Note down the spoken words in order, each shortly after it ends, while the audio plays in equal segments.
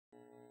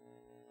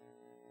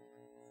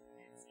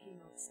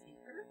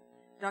speaker,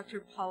 Dr.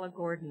 Paula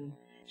Gordon.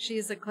 She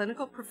is a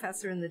clinical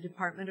professor in the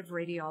Department of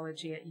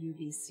Radiology at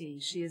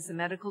UBC. She is the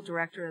medical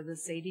director of the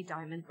Sadie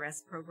Diamond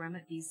Breast Program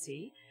at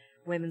BC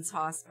Women's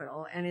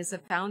Hospital and is a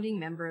founding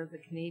member of the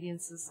Canadian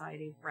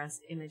Society of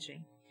Breast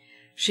Imaging.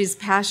 She's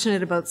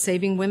passionate about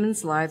saving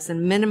women's lives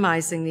and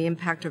minimizing the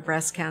impact of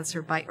breast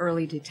cancer by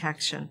early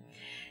detection.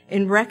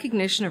 In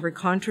recognition of her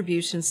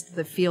contributions to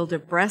the field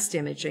of breast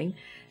imaging,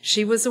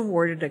 she was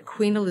awarded a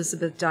Queen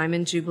Elizabeth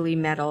Diamond Jubilee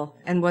Medal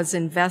and was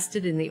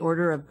invested in the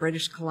Order of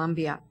British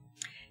Columbia.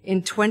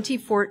 In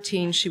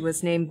 2014, she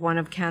was named one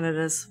of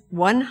Canada's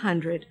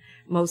 100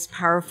 most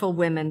powerful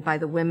women by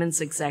the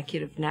Women's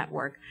Executive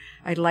Network.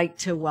 I'd like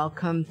to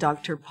welcome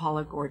Dr.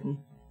 Paula Gordon.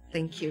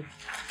 Thank you.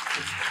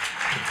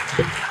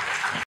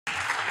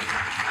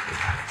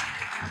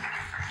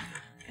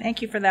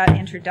 Thank you for that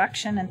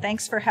introduction, and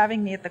thanks for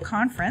having me at the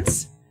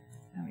conference.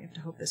 Now we have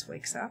to hope this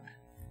wakes up.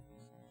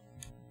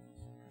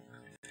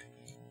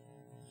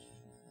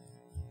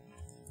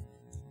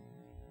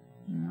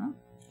 No.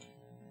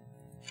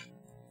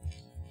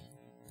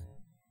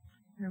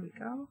 There we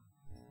go.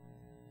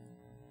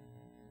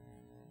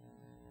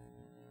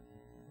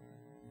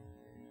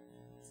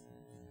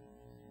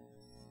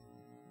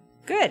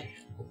 Good.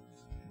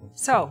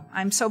 So,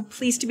 I'm so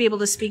pleased to be able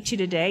to speak to you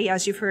today.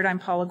 As you've heard, I'm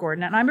Paula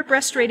Gordon, and I'm a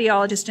breast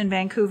radiologist in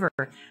Vancouver.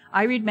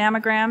 I read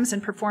mammograms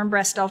and perform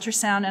breast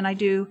ultrasound, and I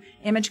do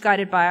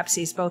image-guided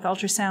biopsies, both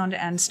ultrasound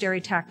and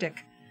stereotactic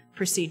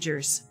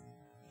procedures.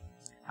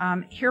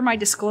 Here are my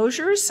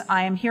disclosures.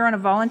 I am here on a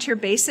volunteer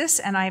basis,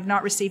 and I have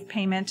not received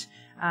payment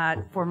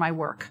for my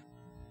work.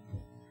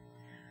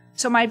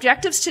 So my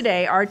objectives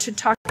today are to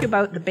talk to you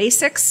about the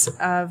basics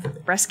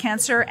of breast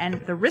cancer and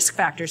the risk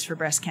factors for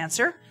breast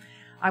cancer.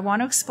 I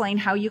want to explain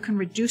how you can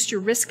reduce your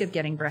risk of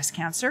getting breast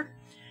cancer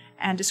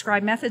and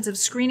describe methods of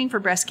screening for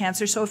breast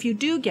cancer. So if you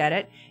do get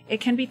it, it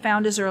can be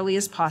found as early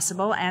as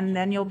possible, and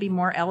then you'll be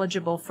more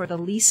eligible for the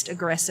least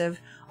aggressive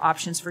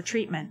options for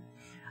treatment.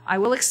 I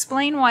will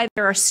explain why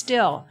there are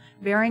still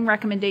varying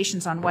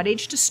recommendations on what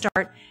age to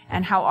start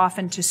and how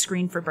often to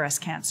screen for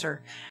breast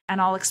cancer.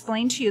 And I'll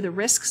explain to you the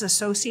risks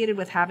associated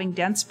with having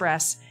dense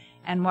breasts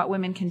and what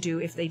women can do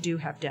if they do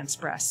have dense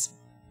breasts.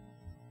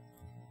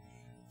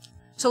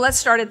 So let's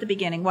start at the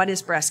beginning. What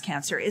is breast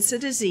cancer? It's a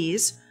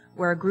disease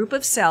where a group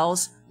of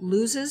cells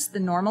loses the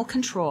normal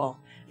control.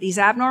 These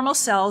abnormal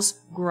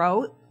cells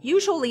grow,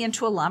 usually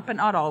into a lump, but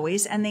not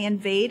always, and they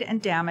invade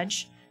and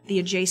damage the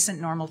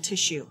adjacent normal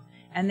tissue.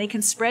 And they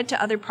can spread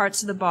to other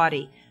parts of the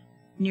body,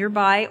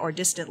 nearby or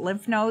distant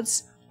lymph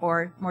nodes,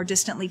 or more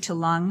distantly to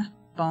lung,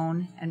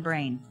 bone, and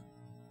brain.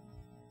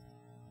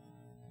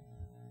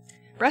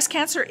 Breast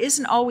cancer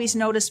isn't always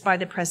noticed by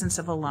the presence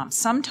of a lump.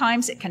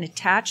 Sometimes it can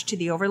attach to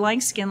the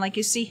overlying skin, like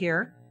you see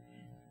here,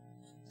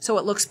 so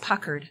it looks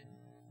puckered.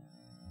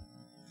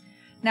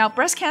 Now,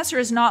 breast cancer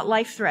is not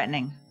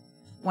life-threatening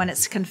when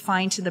it's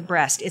confined to the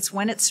breast. It's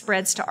when it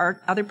spreads to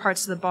other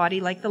parts of the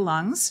body, like the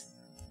lungs,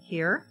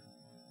 here,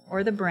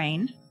 or the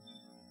brain,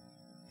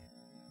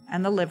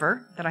 and the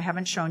liver, that I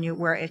haven't shown you,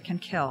 where it can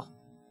kill.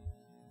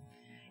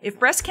 If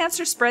breast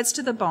cancer spreads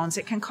to the bones,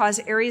 it can cause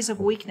areas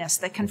of weakness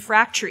that can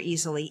fracture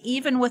easily,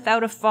 even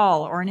without a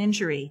fall or an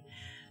injury.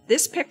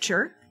 This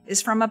picture is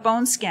from a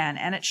bone scan,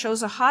 and it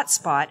shows a hot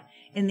spot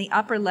in the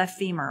upper left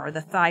femur, or the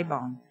thigh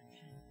bone.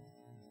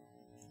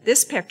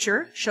 This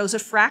picture shows a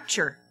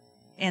fracture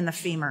in the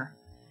femur.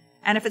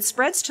 And if it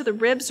spreads to the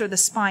ribs or the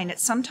spine,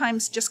 it's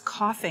sometimes just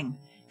coughing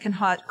can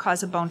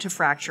cause a bone to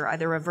fracture,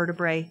 either a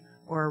vertebrae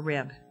or a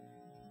rib.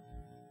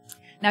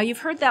 Now, you've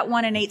heard that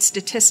 1 in 8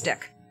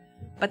 statistic.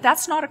 But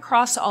that's not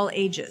across all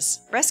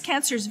ages. Breast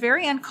cancer is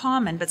very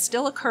uncommon, but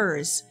still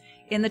occurs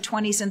in the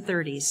 20s and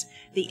 30s.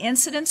 The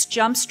incidence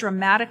jumps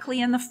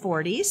dramatically in the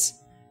 40s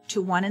to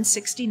 1 in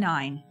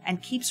 69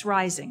 and keeps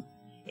rising.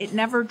 It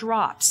never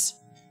drops.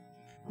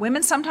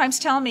 Women sometimes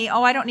tell me,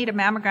 oh, I don't need a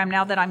mammogram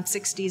now that I'm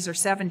 60s or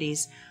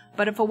 70s.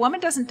 But if a woman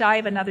doesn't die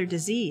of another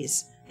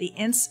disease,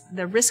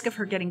 the risk of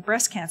her getting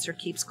breast cancer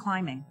keeps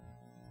climbing.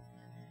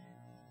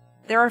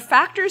 There are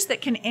factors that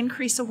can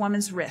increase a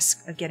woman's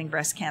risk of getting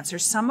breast cancer,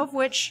 some of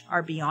which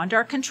are beyond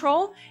our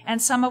control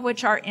and some of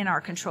which are in our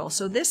control.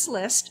 So this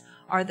list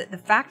are the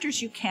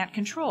factors you can't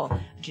control: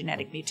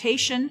 genetic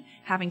mutation,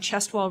 having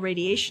chest wall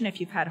radiation if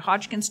you've had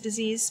Hodgkin's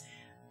disease,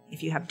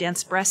 if you have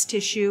dense breast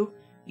tissue,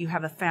 you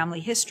have a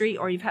family history,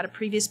 or you've had a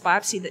previous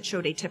biopsy that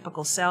showed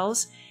atypical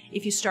cells,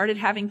 if you started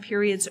having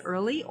periods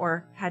early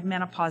or had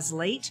menopause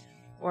late,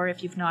 or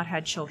if you've not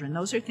had children.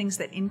 Those are things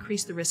that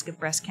increase the risk of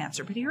breast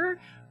cancer. But here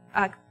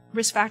are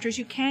risk factors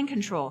you can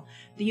control: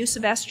 the use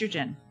of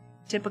estrogen,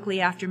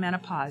 typically after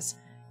menopause.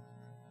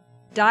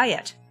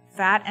 Diet,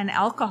 fat and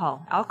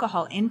alcohol.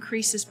 Alcohol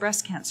increases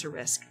breast cancer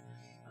risk.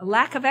 A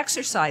lack of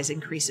exercise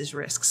increases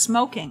risk.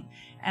 Smoking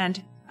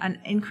and an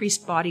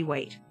increased body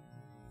weight.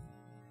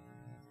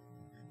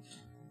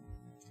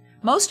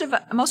 Most of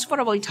what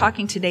I'll be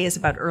talking today is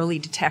about early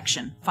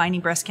detection,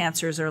 finding breast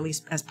cancer as early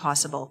as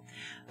possible.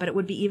 But it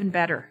would be even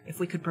better if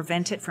we could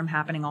prevent it from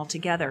happening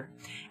altogether.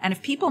 And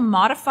if people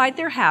modified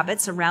their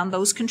habits around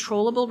those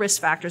controllable risk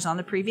factors on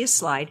the previous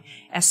slide,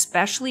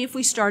 especially if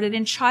we started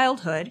in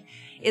childhood,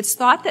 it's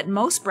thought that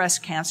most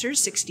breast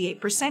cancers,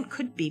 68%,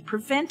 could be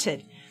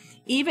prevented,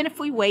 even if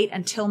we wait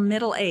until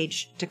middle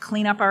age to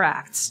clean up our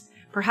acts.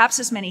 Perhaps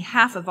as many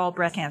half of all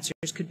breast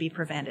cancers could be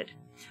prevented.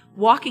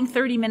 Walking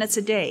 30 minutes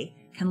a day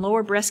can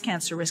lower breast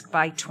cancer risk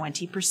by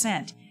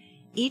 20%.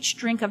 Each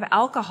drink of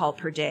alcohol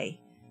per day,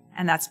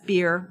 and that's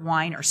beer,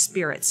 wine, or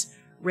spirits,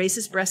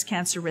 raises breast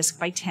cancer risk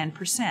by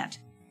 10%.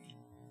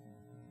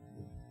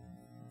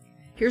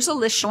 Here's a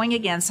list showing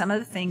again some of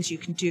the things you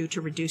can do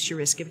to reduce your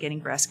risk of getting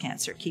breast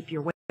cancer. Keep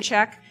your weight in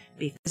check,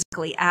 be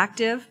physically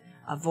active,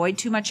 avoid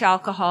too much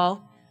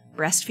alcohol,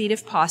 breastfeed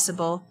if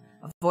possible,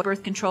 avoid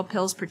birth control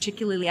pills,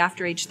 particularly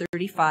after age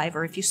 35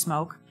 or if you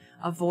smoke,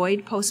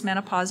 avoid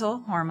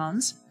postmenopausal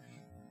hormones,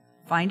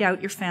 find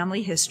out your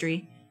family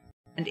history,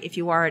 and if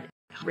you are at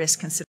risk,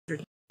 consider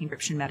taking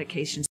prescription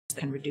medications that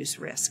can reduce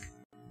risk.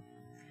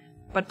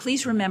 But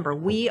please remember,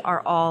 we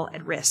are all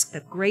at risk.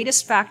 The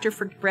greatest factor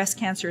for breast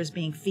cancer is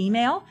being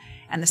female,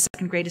 and the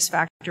second greatest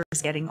factor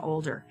is getting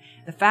older.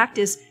 The fact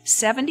is,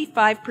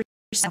 75%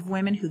 of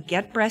women who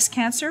get breast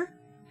cancer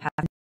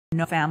have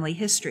no family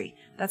history.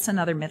 That's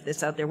another myth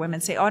that's out there. Women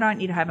say, oh, I don't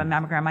need to have a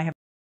mammogram, I have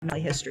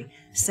family history.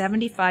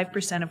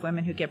 75% of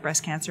women who get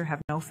breast cancer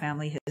have no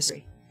family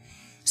history.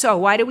 So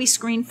why do we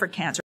screen for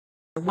cancer?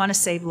 We want to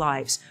save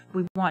lives.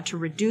 We want to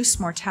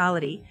reduce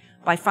mortality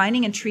by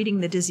finding and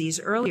treating the disease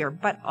earlier,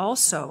 but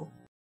also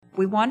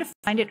we want to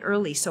find it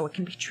early so it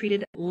can be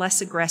treated less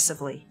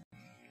aggressively.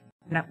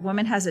 When a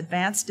woman has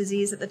advanced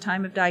disease at the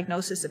time of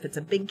diagnosis, if it's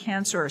a big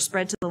cancer or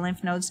spread to the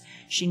lymph nodes,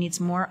 she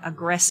needs more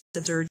aggressive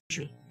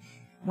surgery.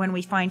 When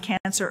we find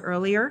cancer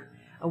earlier,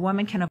 a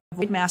woman can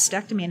avoid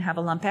mastectomy and have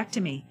a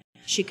lumpectomy.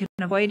 She can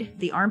avoid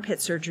the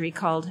armpit surgery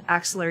called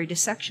axillary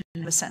dissection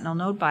of a sentinel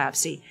node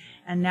biopsy.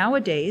 And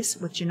nowadays,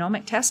 with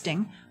genomic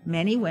testing,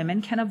 many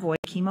women can avoid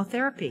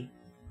chemotherapy.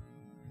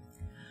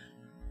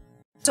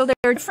 So there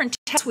are different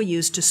tests we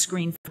use to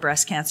screen for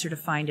breast cancer to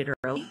find it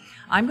early.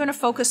 I'm going to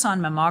focus on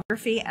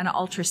mammography and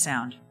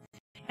ultrasound.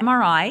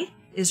 MRI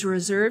is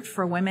reserved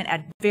for women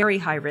at very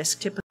high risk,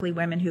 typically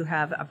women who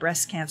have a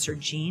breast cancer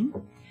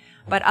gene.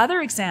 But other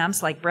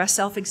exams like breast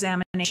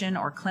self-examination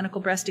or clinical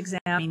breast exam,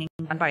 meaning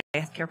done by a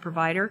healthcare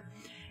provider,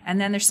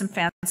 and then there's some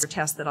fancier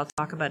tests that I'll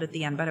talk about at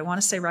the end. But I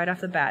want to say right off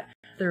the bat,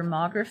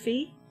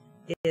 thermography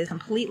is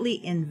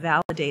completely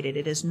invalidated.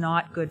 It is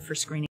not good for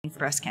screening for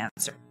breast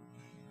cancer.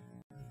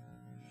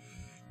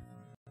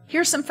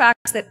 Here's some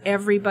facts that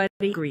everybody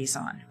agrees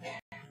on.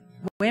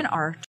 Women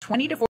are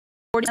 20 to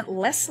 40%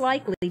 less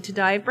likely to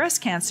die of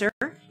breast cancer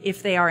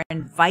if they are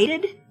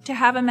invited to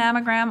have a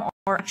mammogram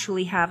or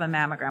actually have a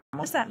mammogram.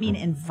 What does that mean,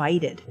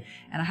 invited?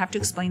 And I have to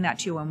explain that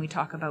to you when we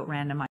talk about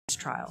randomized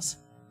trials.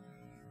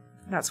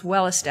 That's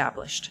well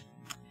established.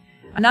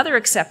 Another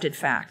accepted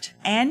fact,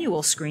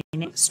 annual screening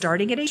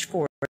starting at age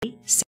 40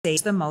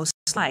 saves the most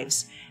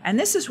lives. And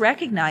this is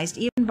recognized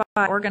even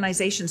by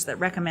organizations that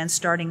recommend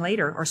starting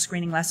later or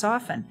screening less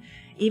often.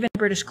 Even in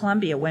British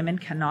Columbia, women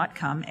cannot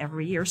come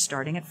every year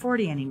starting at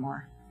 40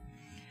 anymore.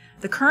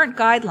 The current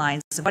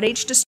guidelines of what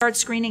age to start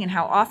screening and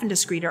how often to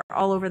screen are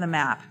all over the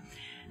map.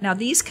 Now,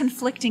 these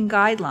conflicting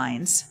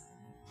guidelines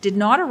did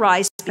not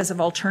arise because of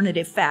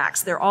alternative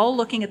facts. They're all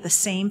looking at the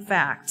same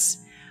facts,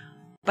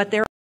 but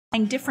they're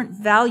applying different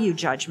value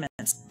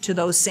judgments to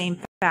those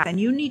same facts. And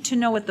you need to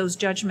know what those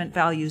judgment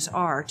values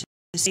are to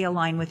stay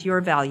aligned with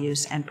your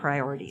values and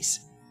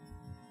priorities.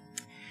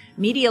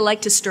 Media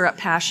like to stir up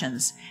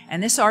passions,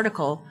 and this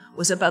article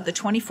was about the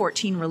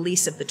 2014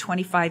 release of the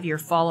 25-year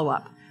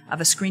follow-up of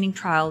a screening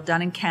trial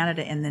done in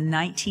Canada in the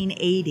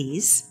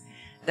 1980s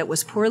that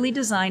was poorly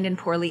designed and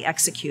poorly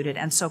executed,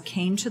 and so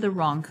came to the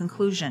wrong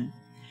conclusion.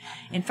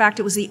 In fact,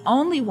 it was the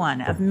only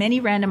one of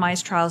many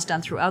randomized trials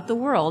done throughout the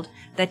world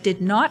that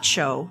did not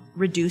show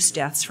reduced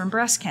deaths from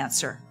breast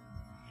cancer.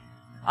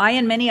 I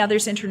and many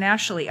others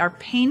internationally are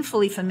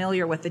painfully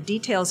familiar with the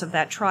details of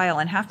that trial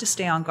and have to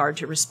stay on guard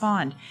to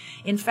respond.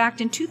 In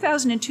fact, in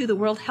 2002, the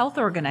World Health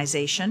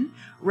Organization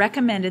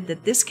recommended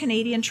that this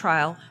Canadian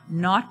trial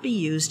not be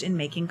used in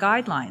making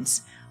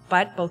guidelines,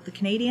 but both the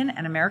Canadian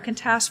and American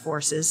task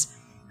forces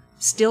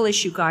still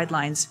issue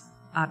guidelines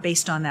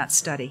based on that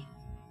study.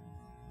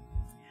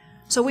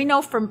 So we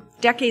know from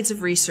decades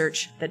of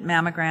research that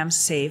mammograms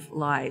save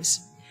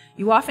lives.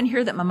 You often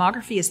hear that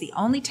mammography is the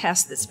only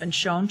test that's been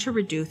shown to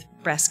reduce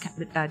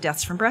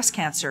deaths from breast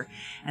cancer.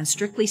 And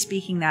strictly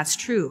speaking, that's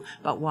true.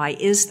 But why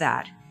is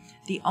that?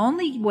 The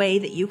only way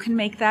that you can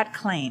make that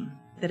claim,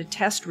 that a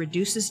test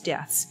reduces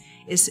deaths,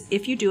 is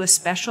if you do a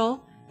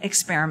special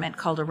experiment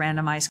called a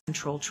randomized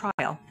controlled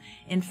trial.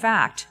 In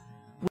fact,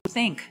 we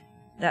think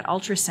that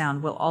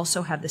ultrasound will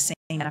also have the same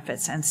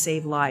benefits and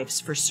save lives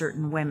for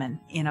certain women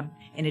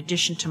in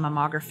addition to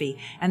mammography.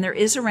 And there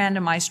is a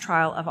randomized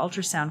trial of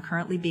ultrasound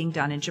currently being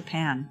done in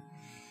Japan.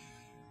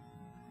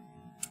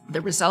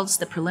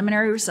 The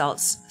preliminary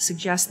results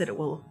suggest that it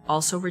will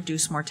also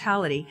reduce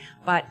mortality,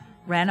 but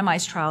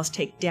randomized trials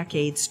take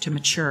decades to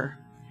mature.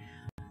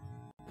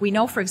 We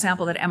know, for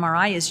example, that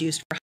MRI is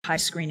used for high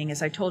screening,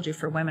 as I told you,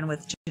 for women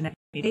with genetic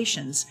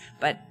mutations,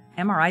 but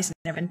MRI has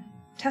never been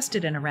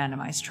tested in a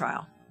randomized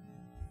trial.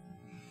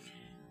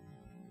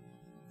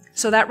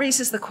 So that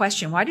raises the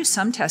question, why do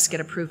some tests get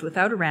approved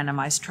without a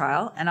randomized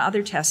trial and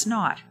other tests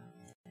not?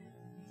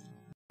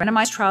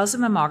 Randomized trials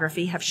of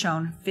mammography have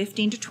shown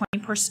 15 to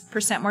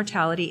 20%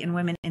 mortality in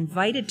women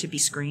invited to be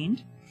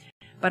screened,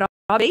 but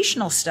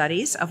observational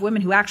studies of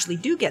women who actually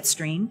do get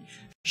screened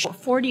show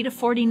 40 to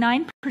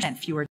 49%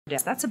 fewer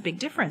deaths. That's a big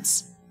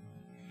difference.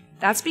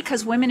 That's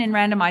because women in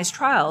randomized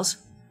trials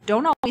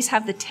don't always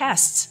have the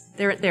tests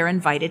they're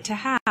invited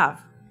to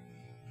have.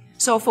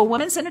 So if a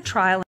woman's in a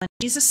trial and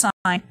she's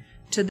assigned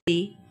to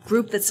the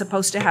group that's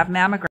supposed to have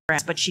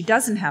mammograms, but she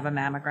doesn't have a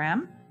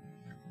mammogram,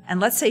 and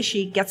let's say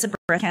she gets a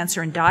breast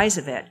cancer and dies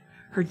of it,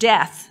 her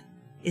death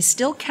is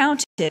still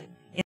counted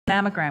in the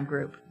mammogram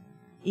group,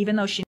 even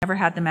though she never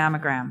had the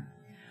mammogram.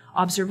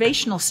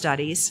 Observational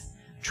studies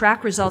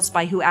track results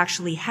by who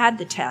actually had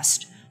the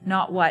test,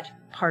 not what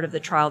part of the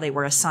trial they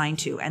were assigned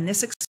to, and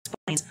this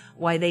explains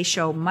why they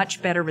show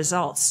much better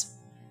results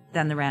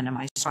than the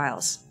randomized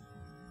trials.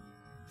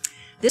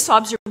 This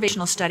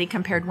observational study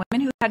compared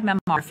women who had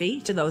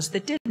mammography to those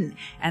that didn't,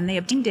 and they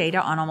obtained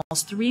data on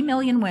almost 3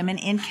 million women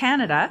in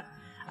Canada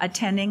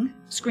attending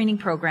screening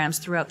programs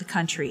throughout the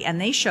country,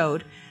 and they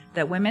showed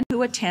that women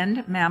who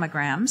attend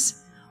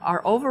mammograms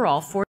are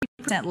overall 40%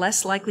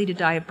 less likely to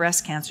die of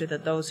breast cancer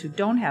than those who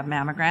don't have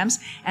mammograms,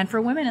 and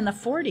for women in the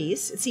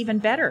 40s, it's even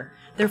better.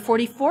 They're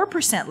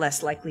 44%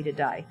 less likely to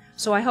die.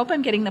 So I hope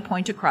I'm getting the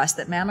point across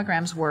that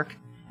mammograms work,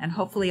 and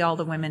hopefully all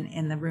the women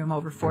in the room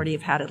over 40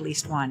 have had at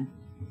least one.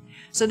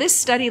 So this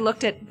study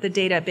looked at the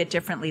data a bit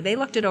differently. They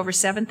looked at over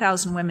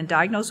 7,000 women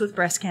diagnosed with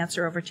breast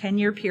cancer over a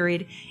 10-year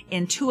period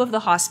in 2 of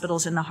the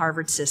hospitals in the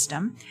Harvard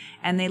system,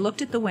 and they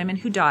looked at the women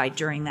who died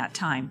during that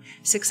time.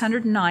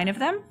 609 of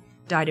them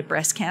died of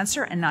breast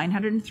cancer, and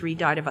 903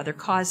 died of other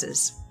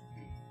causes.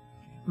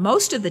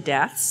 Most of the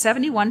deaths,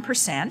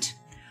 71%,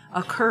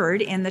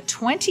 occurred in the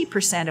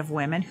 20% of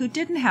women who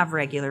didn't have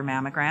regular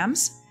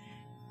mammograms,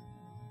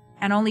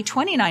 and only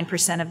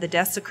 29% of the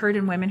deaths occurred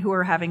in women who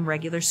were having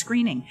regular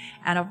screening.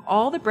 And of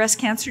all the breast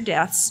cancer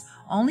deaths,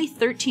 only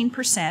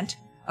 13%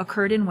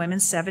 occurred in women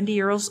 70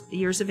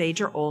 years of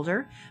age or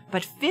older,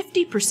 but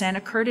 50%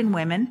 occurred in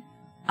women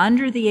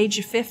under the age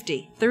of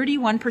 50.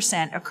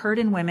 31% occurred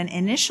in women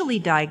initially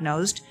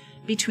diagnosed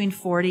between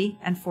 40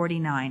 and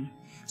 49.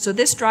 So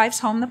this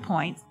drives home the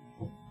point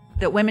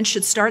that women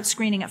should start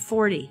screening at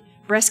 40.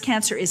 Breast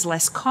cancer is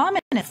less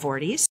common at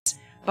 40s,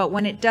 but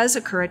when it does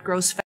occur, it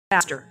grows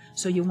faster.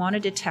 So you want to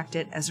detect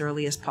it as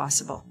early as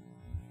possible.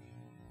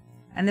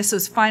 And this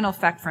was final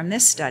fact from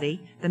this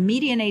study. The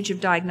median age of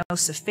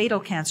diagnosis of fatal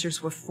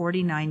cancers was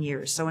 49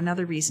 years. So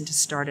another reason to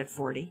start at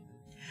 40.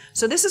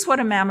 So this is what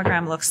a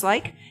mammogram looks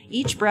like.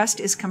 Each breast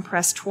is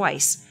compressed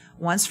twice,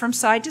 once from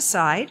side to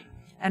side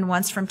and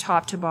once from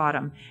top to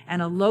bottom.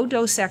 And a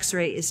low-dose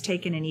X-ray is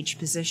taken in each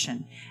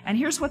position. And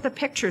here's what the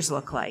pictures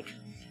look like.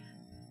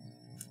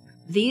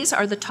 These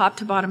are the top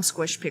to bottom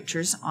squish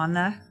pictures on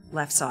the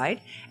left side,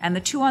 and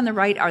the 2 on the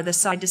right are the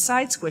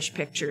side-to-side squish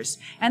pictures.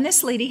 And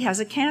this lady has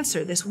a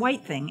cancer, this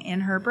white thing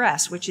in her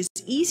breast, which is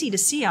easy to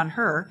see on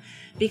her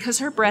because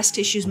her breast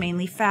tissue is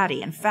mainly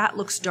fatty, and fat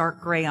looks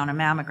dark gray on a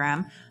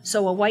mammogram,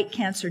 so a white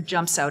cancer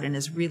jumps out and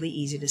is really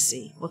easy to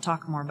see. We'll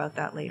talk more about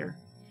that later.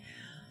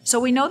 So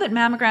we know that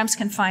mammograms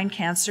can find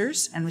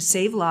cancers and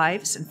save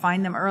lives and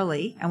find them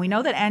early, and we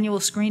know that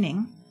annual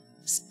screening,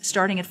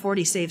 starting at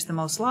 40, saves the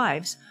most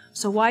lives.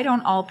 So why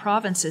don't all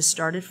provinces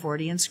start at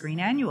 40 and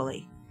screen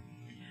annually?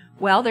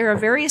 Well, there are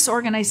various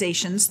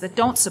organizations that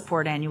don't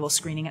support annual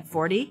screening at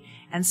 40,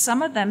 and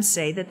some of them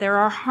say that there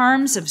are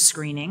harms of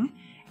screening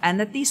and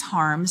that these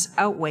harms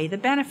outweigh the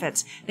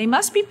benefits. They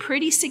must be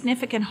pretty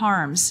significant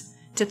harms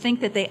to think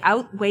that they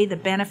outweigh the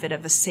benefit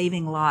of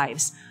saving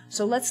lives.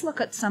 So let's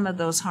look at some of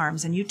those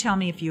harms, and you tell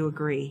me if you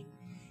agree.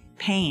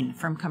 Pain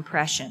from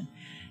compression.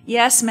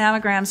 Yes,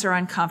 mammograms are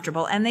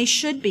uncomfortable, and they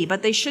should be,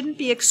 but they shouldn't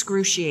be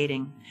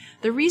excruciating.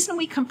 The reason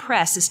we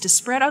compress is to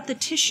spread out the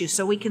tissue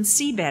so we can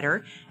see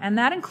better, and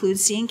that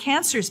includes seeing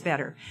cancers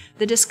better.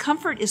 The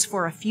discomfort is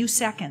for a few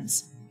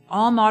seconds.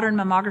 All modern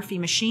mammography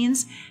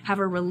machines have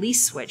a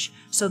release switch,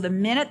 so the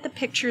minute the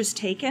picture is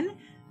taken,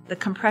 the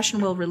compression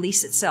will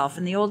release itself.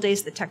 In the old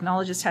days, the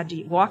technologists had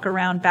to walk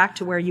around back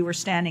to where you were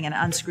standing and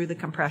unscrew the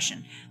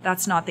compression.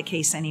 That's not the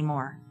case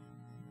anymore.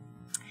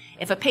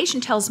 If a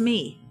patient tells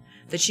me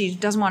that she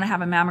doesn't want to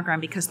have a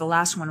mammogram because the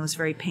last one was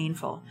very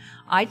painful,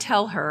 I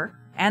tell her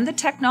and the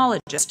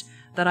technologist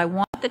that I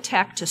want the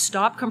tech to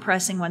stop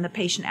compressing when the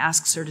patient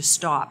asks her to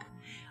stop.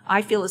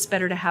 I feel it's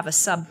better to have a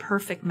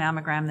sub-perfect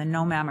mammogram than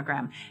no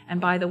mammogram. And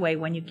by the way,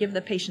 when you give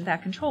the patient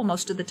that control,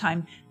 most of the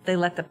time they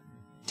let the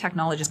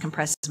technologist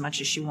compress as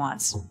much as she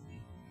wants.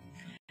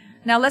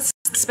 Now let's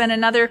spend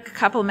another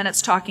couple of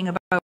minutes talking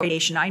about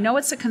radiation. I know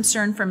it's a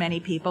concern for many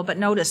people, but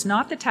notice,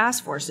 not the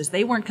task forces.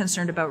 They weren't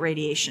concerned about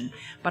radiation,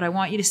 but I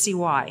want you to see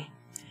why.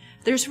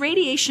 There's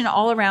radiation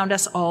all around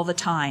us all the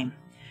time.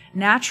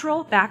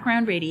 Natural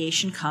background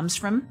radiation comes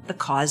from the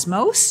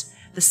cosmos.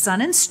 The sun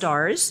and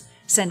stars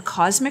send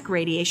cosmic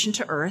radiation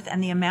to Earth,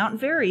 and the amount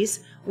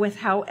varies with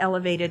how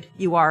elevated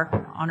you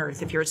are on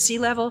Earth. If you're at sea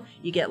level,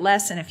 you get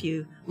less, and if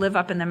you live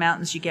up in the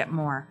mountains, you get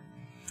more.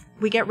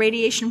 We get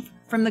radiation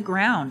from the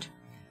ground.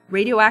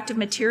 Radioactive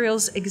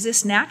materials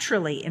exist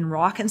naturally in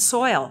rock and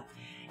soil.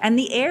 And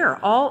the air,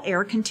 all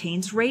air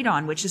contains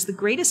radon, which is the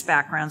greatest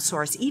background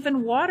source.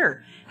 Even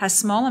water has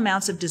small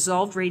amounts of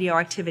dissolved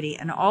radioactivity,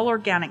 and all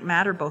organic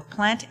matter, both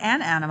plant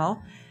and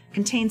animal,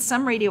 contains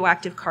some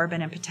radioactive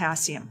carbon and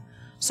potassium.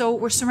 So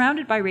we're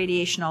surrounded by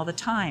radiation all the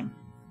time.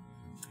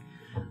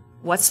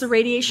 What's the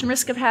radiation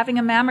risk of having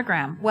a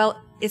mammogram?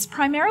 Well, it's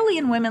primarily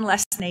in women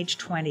less than age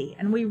 20,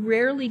 and we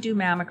rarely do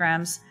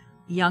mammograms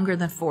younger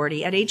than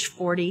 40. At age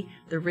 40,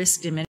 the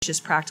risk diminishes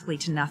practically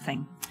to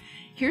nothing.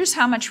 Here's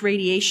how much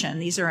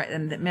radiation,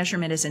 and the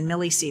measurement is in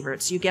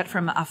millisieverts. You get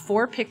from a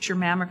 4-picture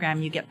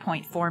mammogram, you get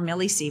 0.4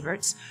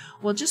 millisieverts.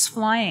 Well, just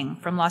flying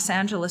from Los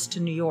Angeles to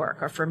New York,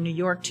 or from New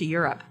York to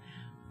Europe,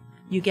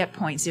 you get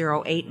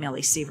 0.08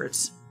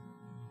 millisieverts.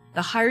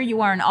 The higher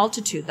you are in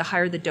altitude, the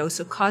higher the dose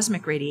of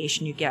cosmic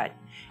radiation you get.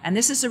 And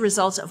this is a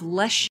result of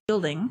less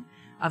shielding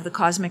of the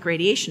cosmic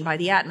radiation by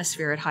the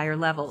atmosphere at higher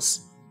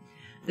levels.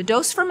 The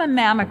dose from a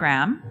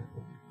mammogram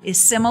is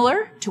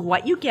similar to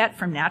what you get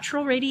from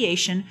natural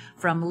radiation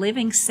from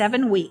living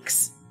 7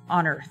 weeks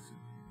on Earth.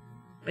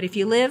 But if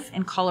you live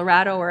in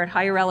Colorado or at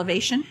higher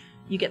elevation,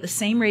 you get the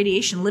same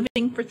radiation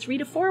living for 3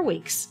 to 4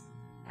 weeks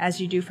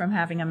as you do from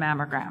having a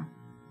mammogram.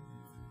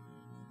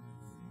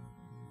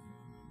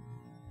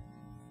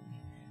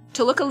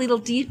 To look a little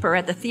deeper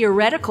at the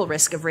theoretical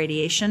risk of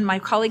radiation, my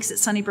colleagues at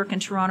Sunnybrook in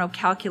Toronto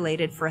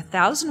calculated for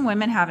 1,000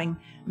 women having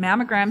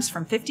mammograms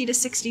from 50 to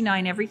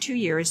 69 every 2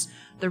 years,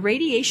 the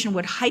radiation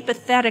would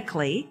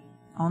hypothetically,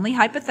 only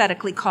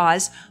hypothetically,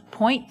 cause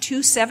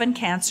 0.27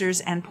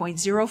 cancers and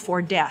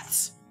 0.04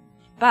 deaths.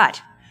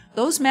 But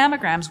those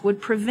mammograms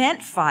would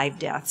prevent 5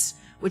 deaths,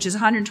 which is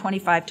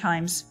 125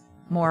 times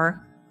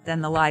more than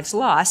the lives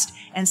lost,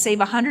 and save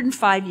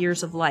 105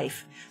 years of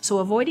life. So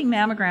avoiding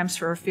mammograms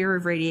for a fear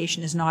of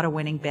radiation is not a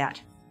winning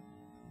bet.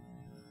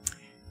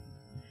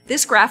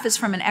 This graph is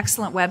from an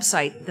excellent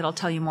website that I'll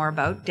tell you more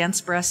about,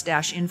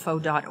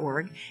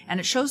 densebreast-info.org, and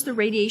it shows the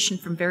radiation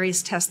from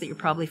various tests that you're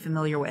probably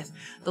familiar with.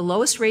 The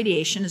lowest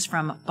radiation is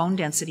from a bone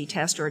density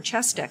test or a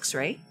chest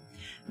x-ray.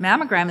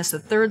 Mammogram is the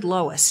 3rd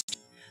lowest.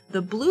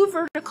 The blue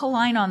vertical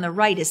line on the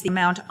right is the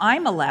amount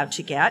I'm allowed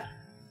to get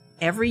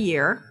every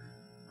year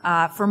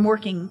from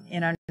working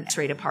in an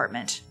x-ray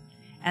department.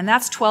 And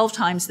that's 12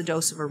 times the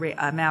dose of a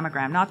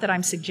mammogram. Not that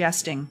I'm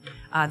suggesting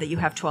that you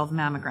have 12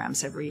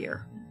 mammograms every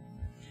year.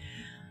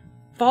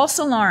 False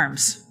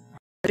alarms are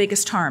the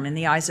biggest harm in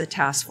the eyes of the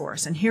task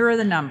force. And here are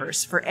the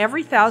numbers. For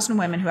every 1,000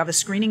 women who have a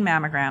screening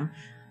mammogram,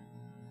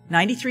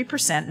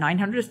 93%,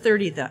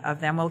 930 of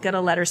them, will get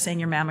a letter saying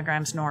your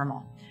mammogram's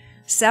normal.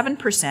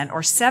 7%,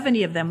 or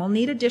 70 of them, will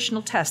need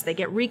additional tests. They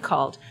get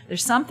recalled.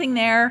 There's something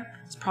there.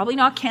 It's probably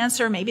not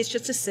cancer. Maybe it's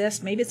just a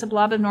cyst. Maybe it's a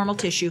blob of normal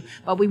tissue.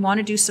 But we want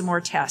to do some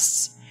more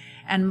tests.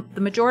 And the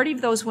majority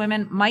of those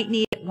women might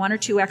need 1 or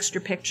 2 extra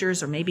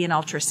pictures or maybe an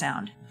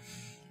ultrasound.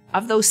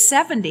 Of those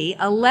 70,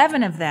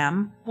 11 of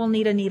them will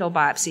need a needle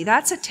biopsy.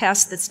 That's a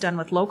test that's done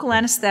with local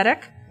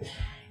anesthetic.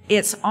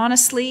 It's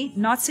honestly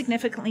not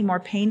significantly more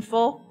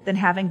painful than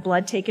having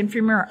blood taken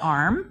from your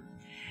arm.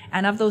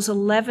 And of those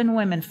 11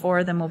 women, 4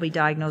 of them will be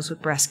diagnosed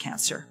with breast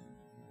cancer.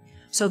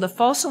 So the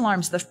false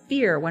alarms, the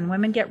fear when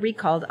women get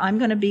recalled, I'm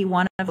going to be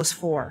one of those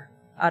 4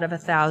 out of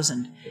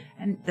 1,000.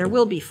 And there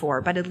will be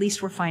 4, but at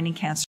least we're finding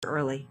cancer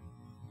early.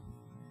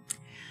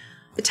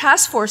 The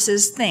task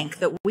forces think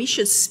that we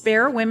should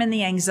spare women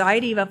the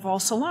anxiety of a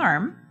false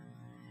alarm,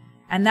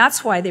 and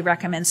that's why they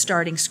recommend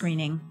starting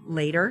screening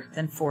later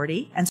than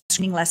 40 and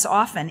screening less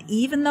often,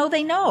 even though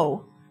they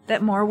know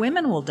that more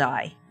women will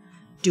die.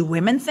 Do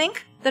women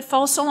think that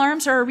false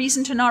alarms are a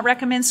reason to not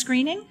recommend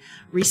screening?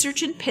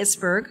 Research in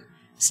Pittsburgh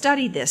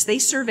studied this. They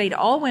surveyed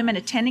all women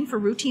attending for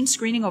routine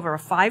screening over a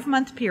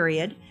 5-month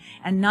period,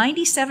 and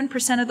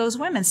 97% of those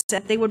women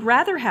said they would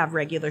rather have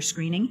regular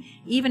screening,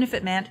 even if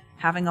it meant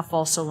having a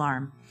false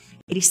alarm.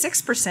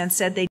 86%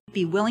 said they'd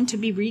be willing to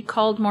be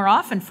recalled more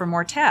often for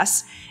more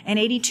tests, and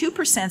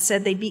 82%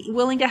 said they'd be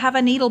willing to have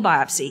a needle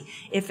biopsy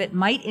if it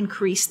might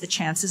increase the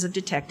chances of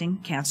detecting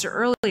cancer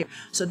earlier.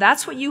 So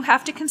that's what you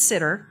have to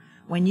consider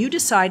when you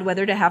decide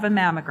whether to have a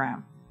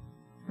mammogram.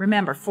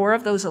 Remember, 4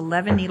 of those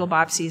 11 needle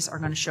biopsies are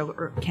going to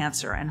show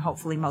cancer, and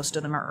hopefully most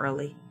of them are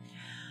early.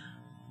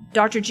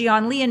 Dr.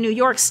 Gian Lee in New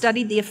York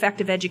studied the effect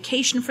of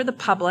education for the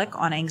public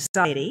on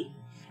anxiety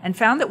and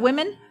found that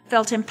women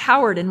felt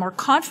empowered and more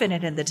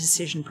confident in the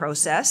decision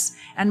process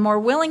and more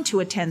willing to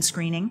attend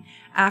screening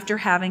after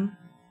having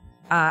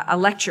a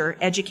lecture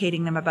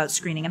educating them about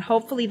screening. And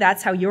hopefully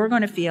that's how you're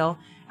going to feel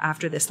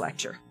after this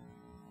lecture.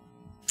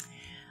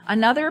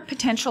 Another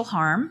potential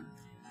harm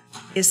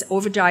is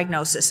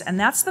overdiagnosis, and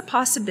that's the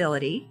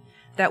possibility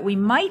that we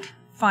might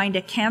find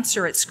a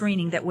cancer at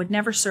screening that would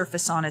never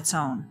surface on its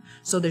own,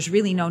 so there's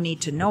really no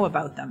need to know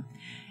about them.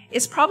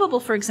 It's probable,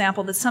 for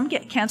example, that some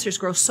cancers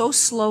grow so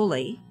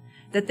slowly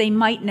that they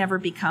might never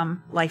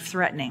become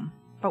life-threatening,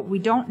 but we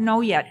don't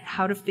know yet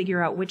how to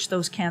figure out which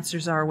those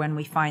cancers are when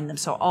we find them,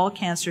 so all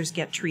cancers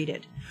get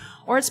treated.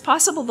 Or it's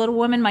possible that a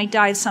woman might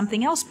die of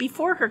something else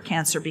before her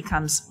cancer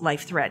becomes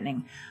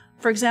life-threatening.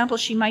 For example,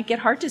 she might get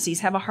heart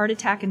disease, have a heart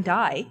attack and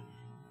die,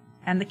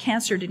 and the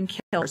cancer didn't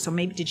kill her. So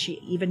maybe did she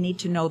even need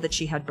to know that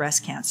she had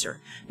breast cancer?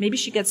 Maybe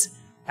she gets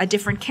a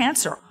different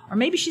cancer, or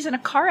maybe she's in a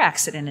car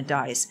accident and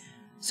dies.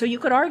 So you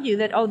could argue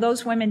that, oh,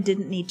 those women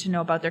didn't need to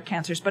know about their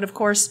cancers. But of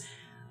course,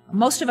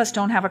 most of us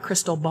don't have a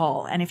crystal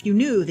ball. And if you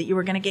knew that you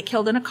were going to get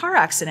killed in a car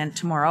accident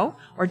tomorrow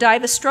or die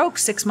of a stroke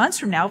 6 months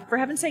from now, for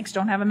heaven's sakes,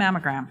 don't have a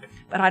mammogram.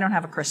 But I don't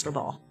have a crystal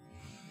ball.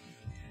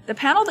 The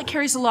panel that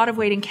carries a lot of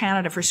weight in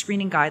Canada for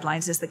screening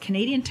guidelines is the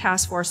Canadian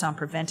Task Force on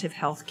Preventive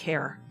Health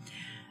Care.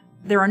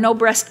 There are no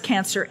breast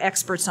cancer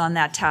experts on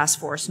that task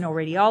force, no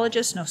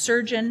radiologist, no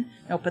surgeon,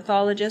 no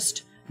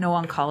pathologist, no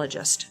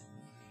oncologist.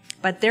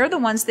 But they're the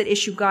ones that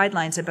issue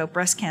guidelines about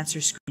breast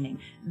cancer screening.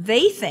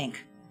 They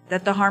think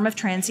that the harm of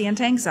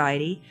transient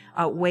anxiety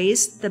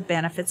outweighs the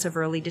benefits of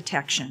early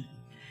detection.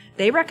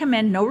 They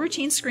recommend no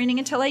routine screening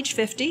until age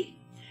 50,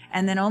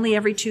 and then only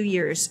every 2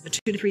 years,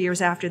 2 to 3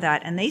 years after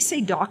that. And they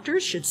say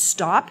doctors should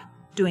stop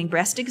doing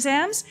breast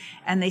exams,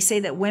 and they say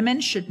that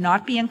women should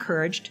not be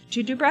encouraged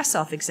to do breast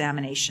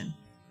self-examination.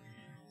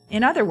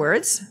 In other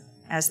words,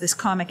 as this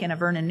comic in a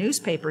Vernon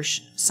newspaper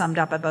summed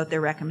up about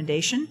their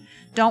recommendation,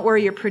 don't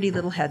worry your pretty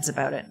little heads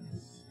about it.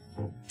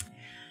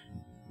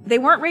 They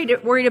weren't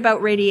worried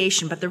about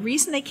radiation, but the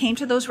reason they came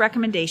to those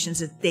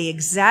recommendations is they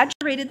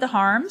exaggerated the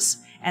harms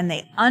and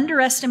they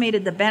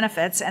underestimated the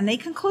benefits, and they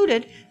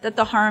concluded that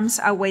the harms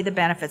outweigh the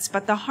benefits.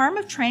 But the harm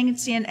of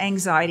transient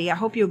anxiety, I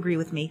hope you agree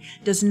with me,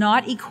 does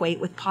not equate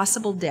with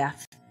possible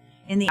death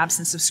in the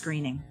absence of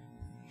screening.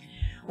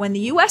 When the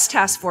U.S.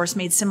 task force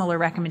made similar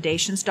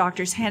recommendations,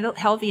 Drs.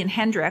 Helvey and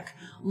Hendrick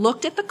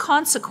looked at the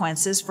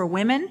consequences for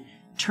women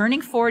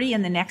turning 40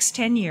 in the next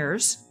 10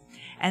 years,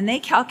 and they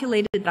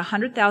calculated that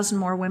 100,000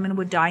 more women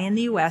would die in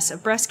the U.S.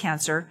 of breast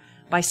cancer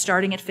by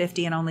starting at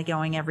 50 and only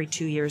going every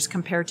 2 years,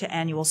 compared to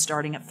annual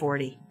starting at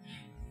 40.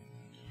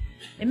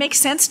 It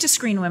makes sense to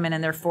screen women in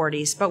their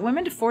 40s, but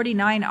women to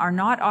 49 are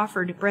not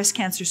offered breast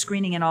cancer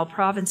screening in all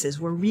provinces.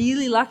 We're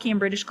really lucky in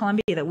British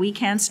Columbia that we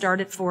can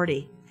start at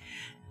 40.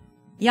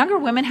 Younger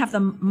women have the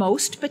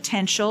most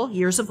potential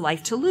years of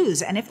life to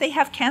lose, and if they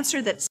have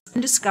cancer that's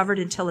undiscovered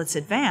until it's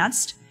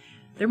advanced,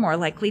 they're more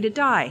likely to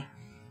die.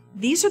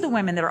 These are the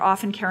women that are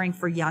often caring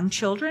for young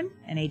children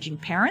and aging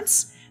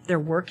parents. They're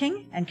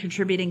working and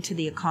contributing to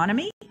the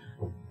economy.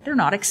 They're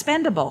not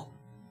expendable.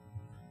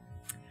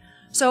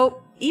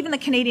 So even the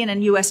Canadian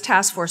and U.S.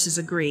 task forces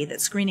agree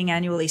that screening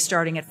annually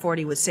starting at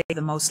 40 would save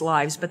the most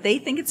lives, but they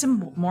think it's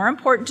more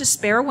important to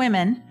spare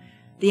women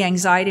the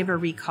anxiety of a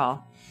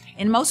recall.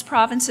 In most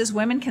provinces,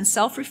 women can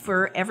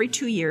self-refer every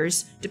 2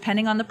 years,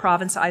 depending on the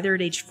province, either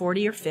at age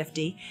 40 or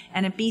 50.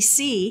 And in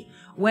BC,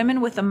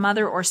 women with a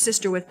mother or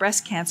sister with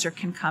breast cancer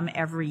can come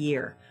every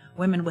year.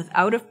 Women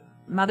without a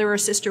mother or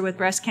sister with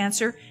breast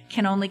cancer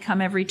can only come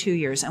every 2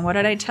 years. And what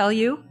did I tell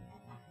you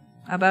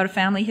about a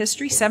family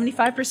history?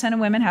 75% of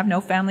women have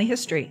no family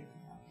history.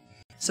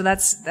 So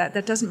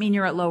that doesn't mean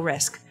you're at low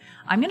risk.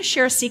 I'm going to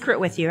share a secret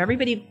with you.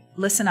 Everybody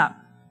listen up.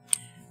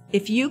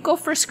 If you go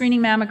for a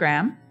screening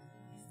mammogram,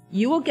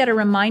 you will get a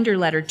reminder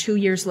letter 2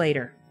 years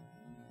later.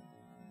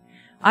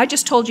 I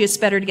just told you it's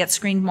better to get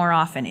screened more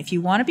often. If you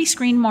want to be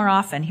screened more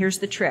often, here's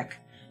the trick.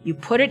 You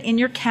put it in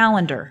your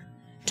calendar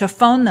to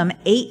phone them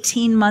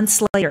 18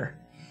 months later.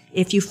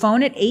 If you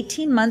phone it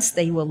 18 months,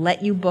 they will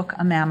let you book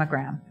a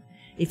mammogram.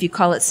 If you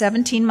call it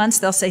 17 months,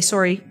 they'll say,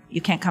 sorry,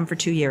 you can't come for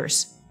 2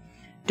 years.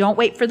 Don't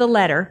wait for the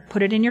letter.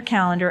 Put it in your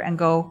calendar and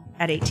go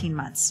at 18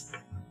 months.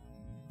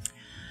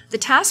 The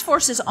task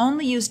forces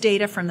only use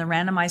data from the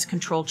randomized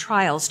controlled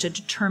trials to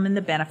determine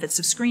the benefits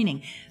of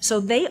screening. So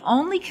they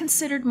only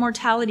considered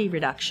mortality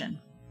reduction,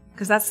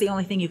 because that's the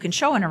only thing you can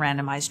show in a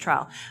randomized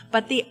trial.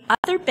 But the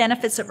other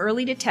benefits of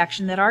early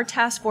detection that our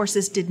task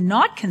forces did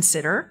not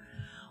consider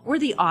were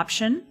the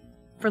option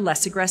for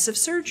less aggressive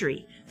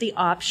surgery, the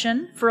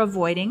option for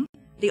avoiding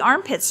the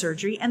armpit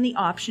surgery, and the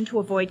option to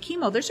avoid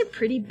chemo. Those are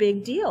pretty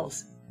big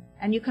deals.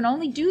 And you can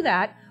only do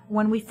that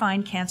when we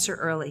find cancer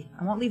early.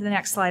 I won't leave the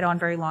next slide on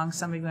very long.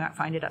 Some of you might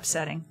find it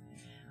upsetting.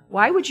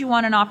 Why would you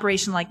want an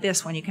operation like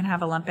this when you can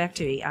have a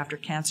lumpectomy after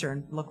cancer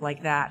and look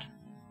like that?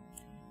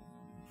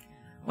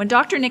 When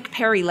Dr. Nick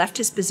Perry left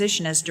his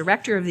position as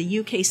director of the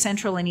UK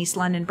Central and East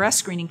London Breast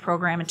Screening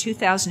Program in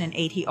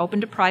 2008, he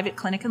opened a private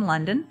clinic in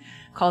London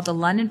called the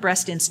London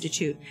Breast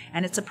Institute,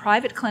 and it's a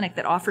private clinic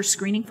that offers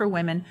screening for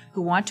women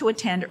who want to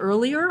attend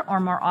earlier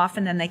or more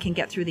often than they can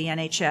get through the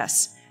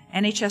NHS.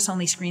 NHS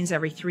only screens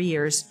every 3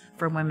 years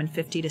for women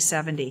 50 to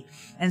 70.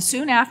 And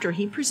soon after,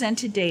 he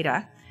presented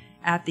data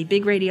at the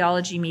big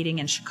radiology meeting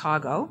in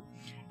Chicago,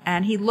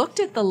 And he looked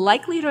at the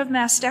likelihood of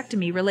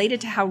mastectomy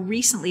related to how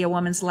recently a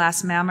woman's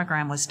last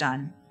mammogram was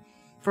done.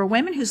 For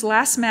women whose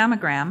last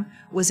mammogram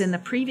was in the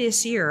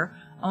previous year,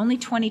 only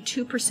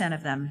 22%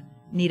 of them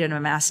needed a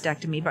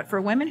mastectomy. But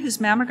for women whose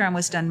mammogram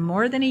was done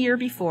more than a year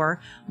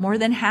before, more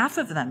than half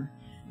of them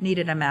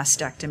needed a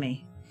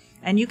mastectomy.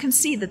 And you can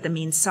see that the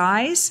mean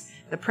size,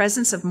 the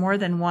presence of more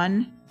than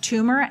one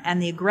tumor,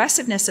 and the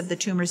aggressiveness of the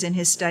tumors in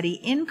his study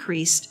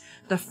increased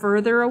the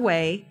further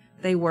away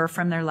they were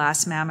from their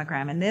last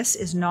mammogram. And this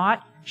is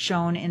not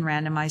shown in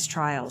randomized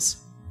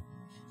trials.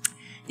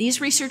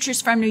 These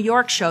researchers from New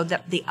York showed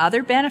that the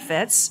other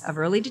benefits of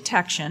early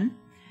detection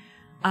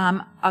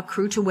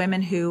accrue to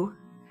women who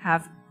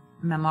have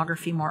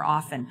mammography more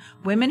often.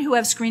 Women who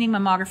have screening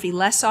mammography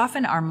less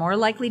often are more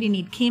likely to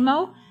need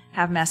chemo,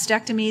 have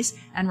mastectomies,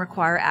 and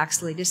require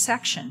axillary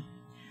dissection.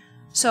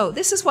 So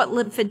this is what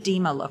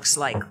lymphedema looks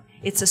like.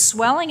 It's a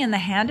swelling in the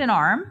hand and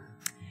arm,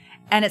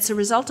 and it's a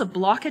result of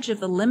blockage of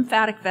the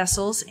lymphatic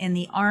vessels in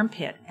the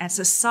armpit. It's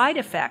a side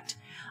effect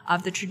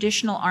of the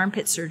traditional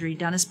armpit surgery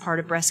done as part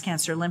of breast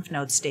cancer lymph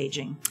node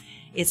staging.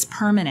 It's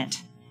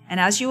permanent, and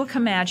as you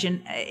can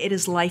imagine, it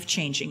is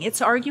life-changing.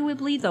 It's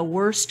arguably the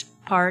worst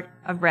part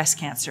of breast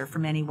cancer for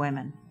many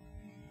women.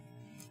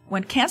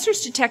 When cancer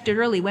is detected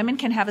early, women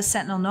can have a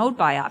sentinel node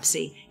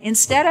biopsy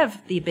instead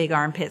of the big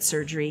armpit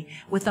surgery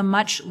with a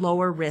much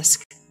lower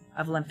risk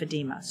of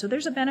lymphedema. So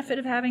there's a benefit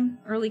of having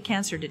early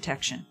cancer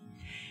detection.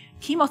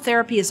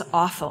 Chemotherapy is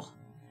awful,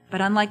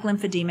 but unlike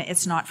lymphedema,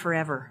 it's not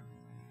forever.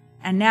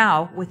 And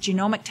now, with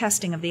genomic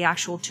testing of the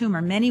actual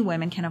tumor, many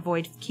women can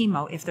avoid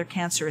chemo if their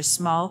cancer is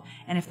small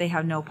and if they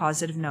have no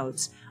positive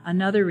nodes.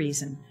 Another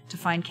reason to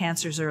find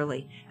cancers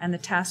early. And the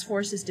task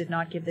forces did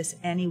not give this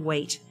any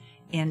weight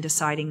in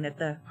deciding that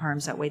the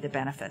harms outweigh the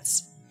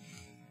benefits.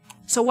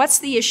 So what's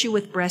the issue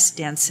with breast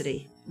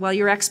density? Well,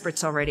 you're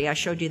experts already. I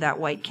showed you that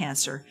white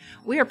cancer.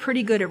 We are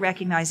pretty good at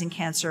recognizing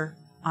cancer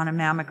on a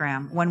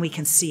mammogram when we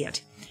can see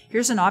it.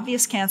 Here's an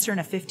obvious cancer in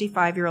a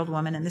 55-year-old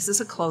woman, and this is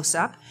a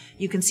close-up.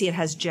 You can see it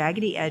has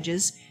jaggedy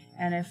edges,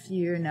 and if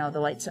you know the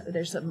lights,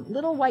 there's some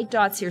little white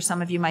dots here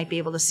some of you might be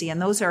able to see,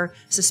 and those are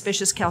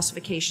suspicious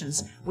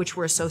calcifications which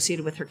were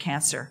associated with her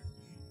cancer.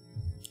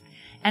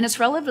 And it's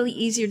relatively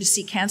easier to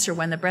see cancer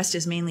when the breast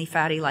is mainly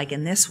fatty, like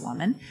in this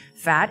woman.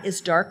 Fat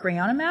is dark gray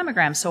on a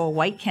mammogram, so a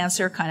white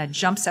cancer kind of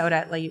jumps out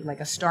at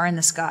like a star in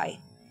the sky.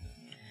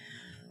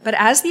 But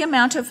as the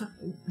amount of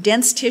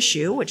dense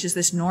tissue, which is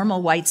this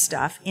normal white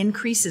stuff,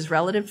 increases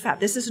relative to fat,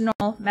 this is a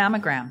normal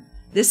mammogram.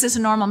 This is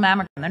a normal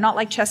mammogram. They're not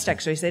like chest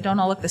x-rays. They don't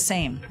all look the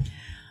same.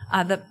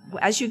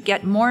 As you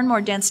get more and more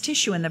dense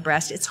tissue in the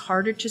breast, it's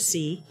harder to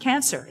see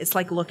cancer. It's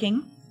like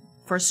looking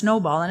for a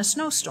snowball in a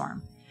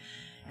snowstorm.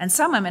 And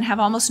some women have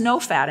almost no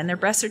fat, and their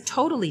breasts are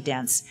totally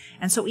dense.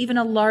 And so even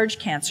a large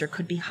cancer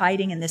could be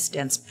hiding in this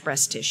dense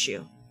breast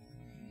tissue.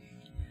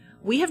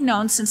 We have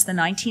known since the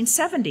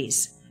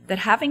 1970s that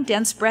having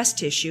dense breast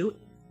tissue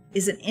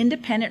is an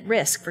independent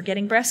risk for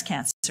getting breast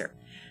cancer.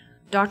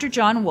 Dr.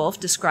 John Wolfe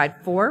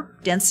described 4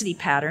 density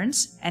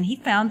patterns, and he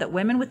found that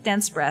women with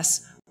dense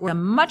breasts were at a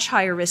much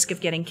higher risk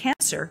of getting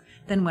cancer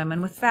than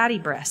women with fatty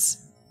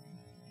breasts.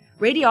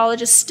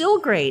 Radiologists still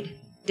grade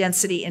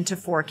density into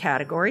 4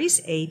 categories,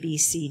 A, B,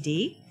 C,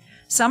 D.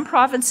 Some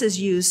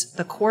provinces use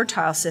the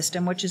quartile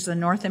system, which is the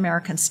North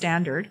American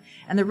standard,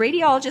 and the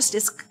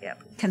radiologist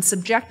can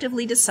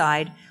subjectively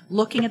decide,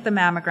 looking at the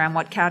mammogram,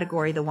 what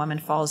category the woman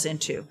falls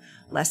into.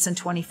 Less than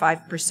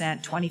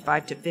 25%,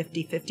 25 to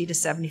 50, 50 to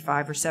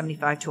 75, or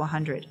 75 to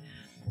 100.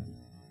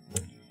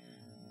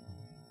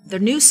 The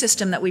new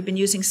system that we've been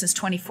using since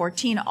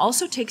 2014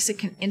 also takes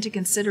into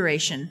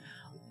consideration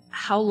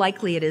how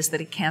likely it is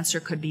that a cancer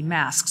could be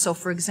masked. So,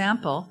 for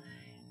example,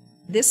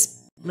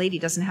 this lady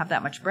doesn't have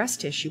that much breast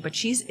tissue, but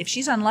if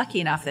she's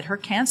unlucky enough that her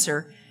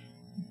cancer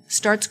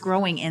starts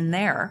growing in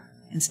there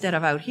instead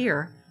of out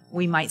here,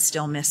 we might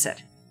still miss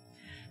it.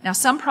 Now,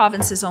 some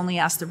provinces only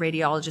ask the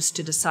radiologist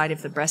to decide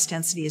if the breast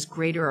density is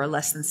greater or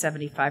less than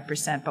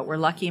 75%, but we're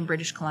lucky in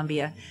British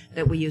Columbia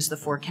that we use the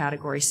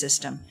 4-category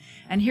system.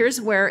 And here's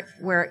where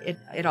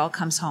it all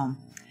comes home.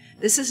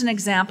 This is an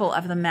example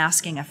of the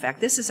masking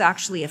effect. This is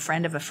actually a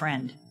friend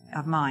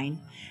of mine.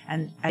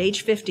 And at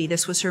age 50,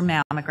 this was her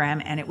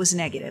mammogram, and it was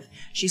negative.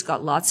 She's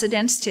got lots of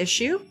dense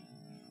tissue,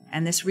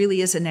 and this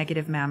really is a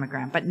negative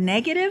mammogram. But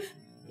negative,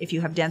 if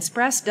you have dense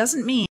breasts,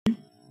 doesn't mean no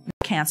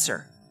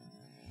cancer.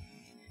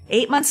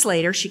 8 months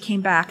later, she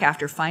came back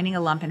after finding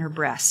a lump in her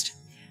breast.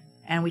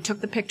 And we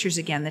took the pictures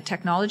again. The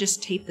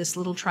technologist taped this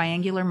little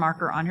triangular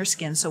marker on her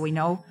skin so we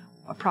know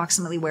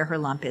approximately where her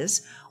lump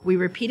is. We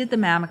repeated the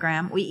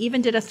mammogram. We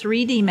even did a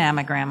 3D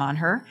mammogram on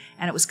her,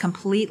 and it was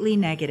completely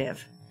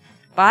negative.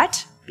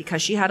 But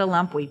because she had a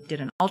lump, we did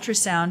an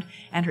ultrasound,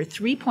 and her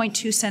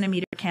 3.2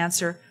 centimeter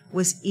cancer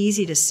was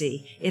easy to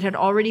see. It had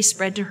already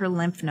spread to her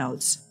lymph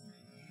nodes.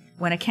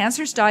 When a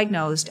cancer is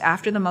diagnosed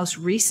after the most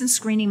recent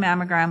screening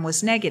mammogram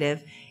was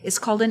negative, it's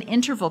called an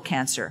interval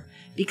cancer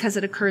because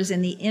it occurs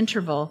in the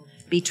interval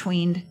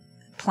between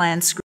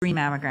planned screening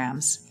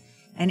mammograms.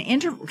 And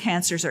interval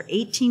cancers are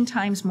 18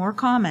 times more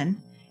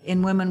common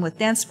in women with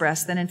dense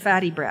breasts than in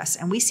fatty breasts.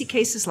 And we see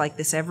cases like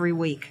this every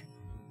week.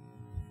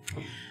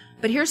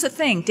 But here's the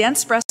thing,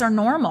 dense breasts are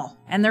normal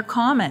and they're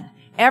common.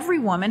 Every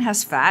woman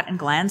has fat and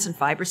glands and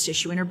fibrous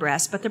tissue in her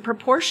breast, but the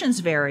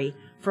proportions vary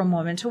from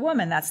woman to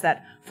woman. That's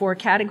that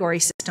 4-category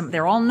system.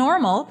 They're all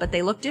normal, but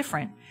they look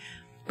different.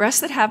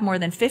 Breasts that have more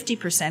than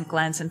 50%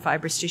 glands and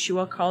fibrous tissue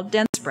are called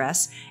dense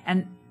breasts,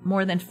 and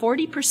more than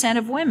 40%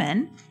 of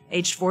women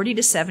aged 40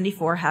 to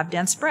 74 have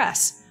dense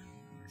breasts.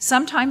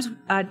 Sometimes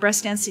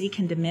breast density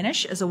can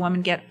diminish as a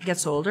woman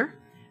gets older,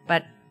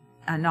 but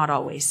not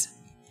always.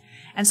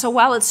 And so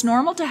while it's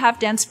normal to have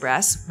dense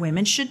breasts,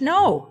 women should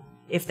know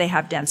if they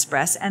have dense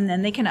breasts, and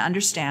then they can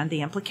understand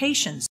the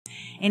implications.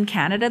 In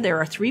Canada, there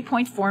are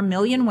 3.4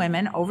 million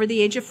women over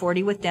the age of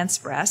 40 with dense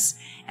breasts,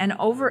 and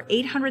over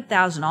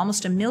 800,000,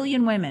 almost 1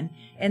 million women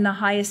in the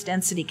highest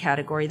density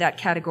category, that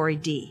category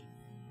D.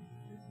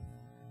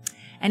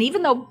 And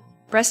even though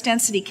breast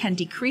density can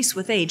decrease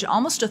with age,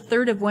 almost a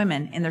third of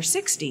women in their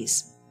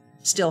 60s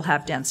still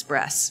have dense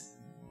breasts.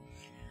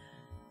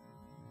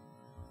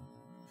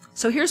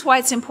 So here's why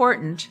it's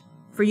important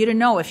for you to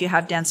know if you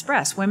have dense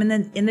breasts.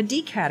 Women in the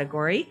D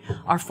category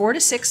are 4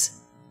 to 6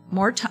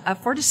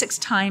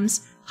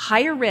 times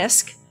higher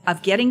risk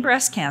of getting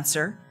breast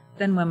cancer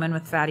than women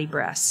with fatty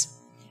breasts.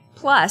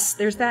 Plus,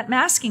 there's that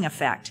masking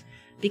effect,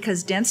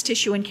 because dense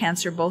tissue and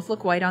cancer both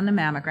look white on the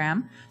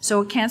mammogram, so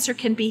a cancer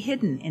can be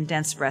hidden in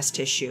dense breast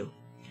tissue.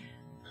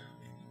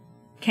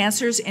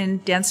 Cancers in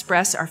dense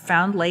breasts are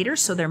found later,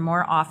 so they're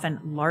more often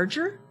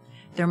larger,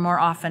 they're more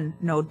often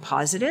node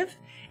positive,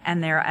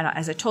 and they're,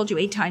 as I told you,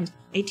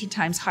 18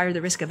 times higher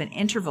the risk of an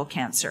interval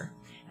cancer.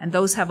 And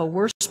those have a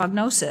worse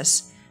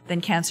prognosis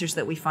than cancers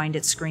that we find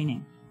at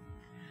screening.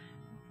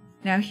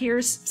 Now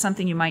here's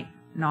something you might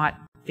not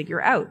figure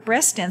out.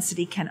 Breast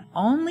density can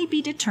only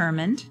be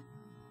determined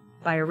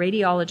by a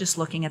radiologist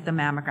looking at the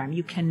mammogram.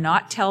 You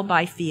cannot tell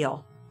by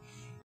feel.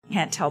 You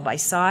can't tell by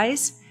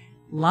size.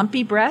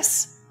 Lumpy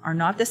breasts are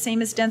not the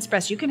same as dense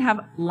breasts. You can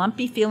have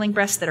lumpy feeling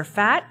breasts that are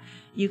fat.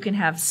 You can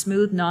have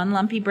smooth,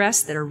 non-lumpy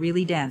breasts that are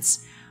really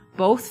dense.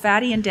 Both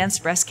fatty and dense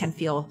breasts can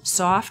feel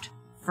soft,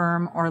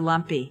 firm, or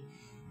lumpy.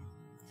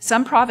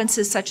 Some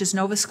provinces, such as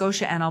Nova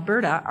Scotia and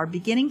Alberta, are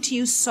beginning to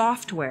use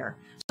software.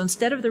 So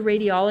instead of the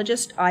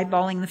radiologist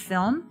eyeballing the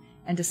film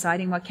and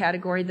deciding what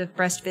category the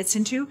breast fits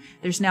into,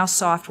 there's now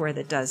software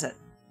that does it.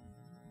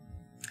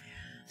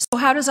 So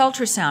how does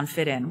ultrasound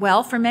fit in?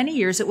 Well, for many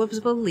years it was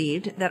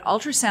believed that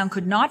ultrasound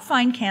could not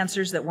find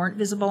cancers that weren't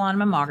visible on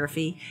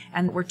mammography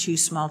and were too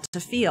small to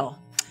feel.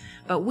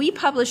 But we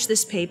published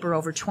this paper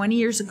over 20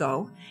 years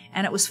ago,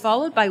 and it was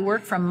followed by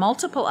work from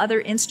multiple other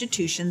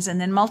institutions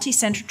and then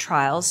multi-center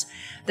trials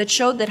that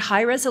showed that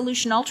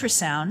high-resolution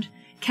ultrasound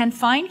can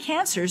find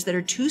cancers that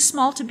are too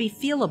small to be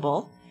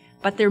feelable,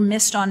 but they're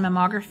missed on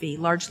mammography,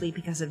 largely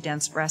because of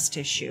dense breast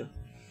tissue.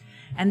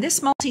 And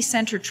this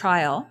multi-center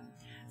trial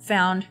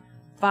found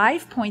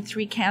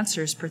 5.3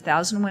 cancers per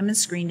 1,000 women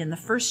screened in the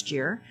first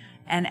year,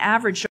 and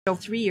averaged over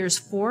 3 years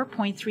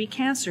 4.3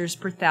 cancers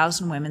per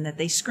 1,000 women that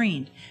they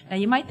screened. Now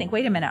you might think,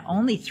 wait a minute,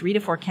 only 3 to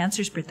 4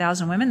 cancers per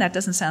 1,000 women? That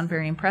doesn't sound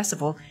very impressive.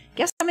 Well,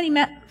 guess how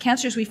many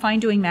cancers we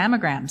find doing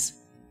mammograms?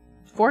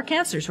 4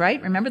 cancers,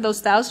 right? Remember those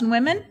 1,000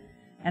 women?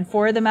 And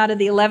 4 of them out of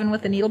the 11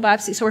 with the needle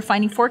biopsy. So we're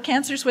finding 4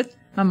 cancers with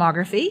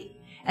mammography,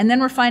 and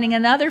then we're finding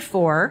another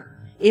 4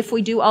 if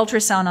we do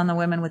ultrasound on the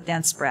women with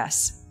dense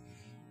breasts.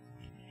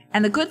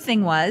 And the good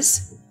thing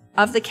was,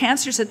 of the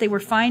cancers that they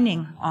were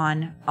finding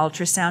on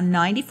ultrasound,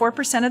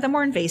 94% of them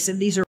were invasive.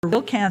 These are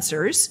real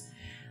cancers.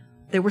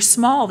 They were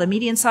small. The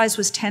median size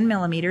was 10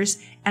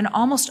 millimeters, and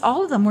almost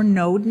all of them were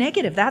node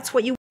negative. That's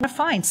what you want to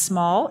find,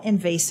 small,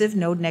 invasive,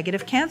 node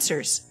negative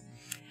cancers.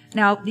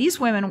 Now, these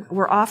women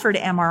were offered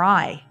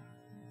MRI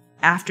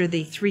after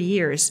the 3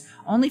 years.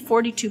 Only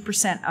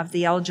 42% of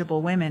the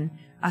eligible women,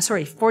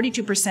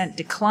 42%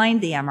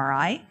 declined the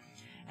MRI.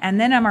 And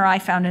then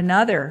MRI found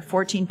another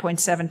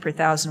 14.7 per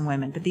 1,000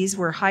 women, but these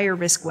were higher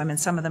risk women.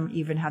 Some of them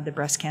even had the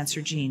breast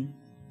cancer gene.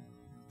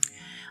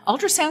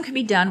 Ultrasound can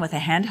be done with a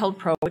handheld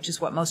probe, which is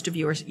what most of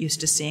you are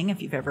used to seeing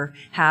if you've ever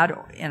had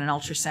in an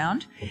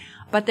ultrasound.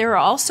 But there are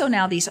also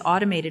now these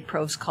automated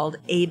probes called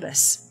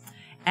ABIS.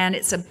 And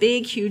it's a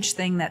big, huge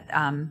thing that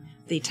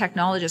the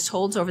technologist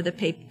holds over the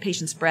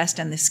patient's breast,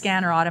 and the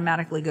scanner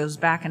automatically goes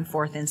back and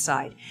forth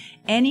inside.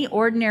 Any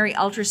ordinary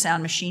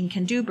ultrasound machine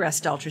can do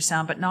breast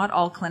ultrasound, but not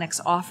all clinics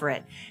offer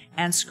it.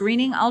 And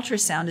screening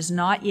ultrasound is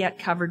not yet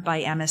covered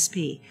by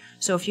MSP.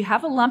 So if you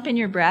have a lump in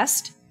your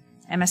breast,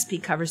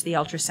 MSP covers the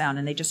ultrasound,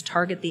 and they just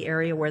target the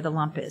area where the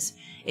lump is.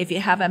 If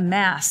you have a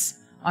mass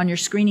on your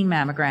screening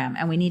mammogram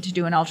and we need to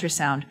do an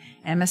ultrasound,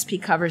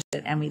 MSP covers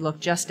it, and we look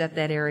just at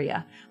that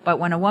area. But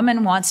when a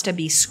woman wants to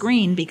be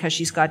screened because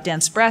she's got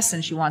dense breasts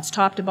and she wants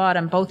top to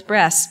bottom both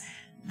breasts,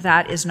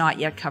 that is not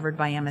yet covered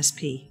by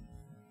MSP.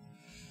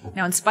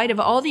 Now, in spite of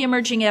all the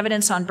emerging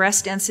evidence on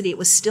breast density, it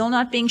was still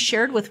not being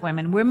shared with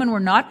women. Women were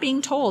not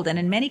being told, and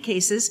in many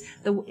cases,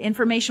 the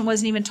information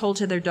wasn't even told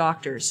to their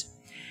doctors.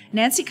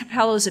 Nancy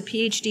Capello is a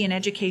PhD in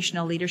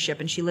educational leadership,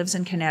 and she lives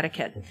in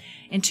Connecticut.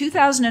 In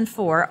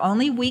 2004,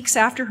 only weeks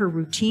after her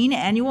routine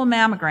annual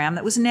mammogram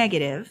that was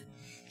negative,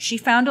 she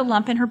found a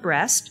lump in her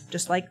breast,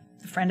 just like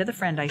the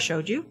friend I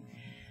showed you,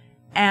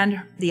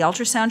 and the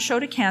ultrasound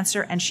showed a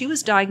cancer, and she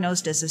was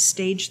diagnosed as a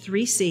stage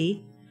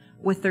 3C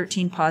with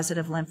 13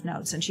 positive lymph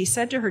nodes. And she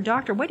said to her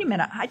doctor, wait a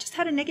minute, I just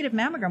had a negative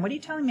mammogram. What are you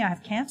telling me I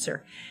have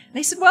cancer? And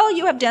they said, well,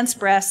 you have dense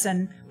breasts,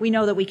 and we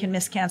know that we can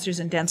miss cancers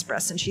in dense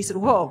breasts. And she said,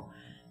 whoa,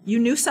 you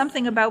knew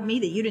something about me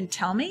that you didn't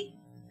tell me,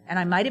 and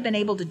I might have been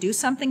able to do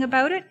something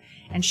about it.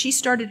 And she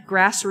started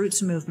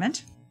grassroots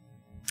movement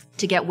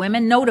to get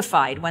women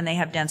notified when they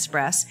have dense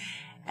breasts.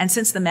 And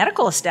since the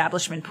medical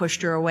establishment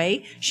pushed her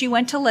away, she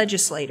went to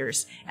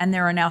legislators. And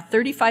there are now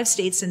 35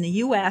 states in the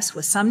U.S.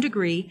 with some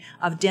degree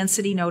of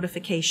density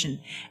notification.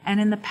 And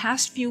in the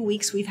past few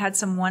weeks, we've had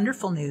some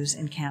wonderful news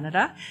in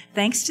Canada.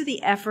 Thanks to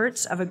the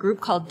efforts of a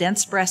group called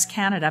Dense Breast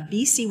Canada,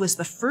 BC was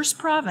the first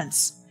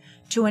province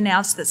to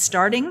announce that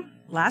starting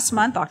last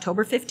month,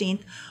 October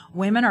 15th,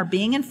 women are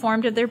being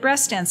informed of their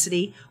breast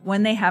density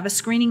when they have a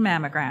screening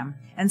mammogram.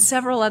 And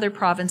several other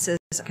provinces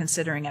are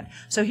considering it.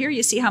 So here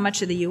you see how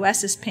much of the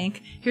U.S. is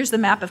pink. Here's the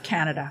map of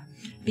Canada.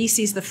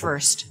 BC's the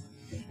first.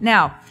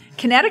 Now,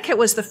 Connecticut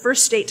was the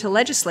first state to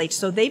legislate,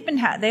 so they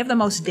have the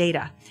most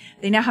data.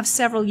 They now have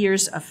several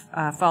years of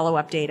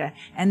follow-up data.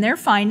 And they're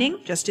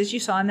finding, just as you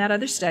saw in that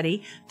other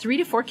study, 3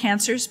 to 4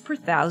 cancers per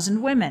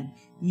 1,000 women,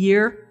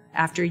 year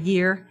after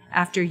year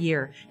after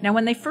year. Now,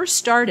 when they first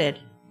started,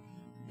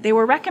 they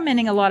were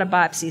recommending a lot of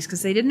biopsies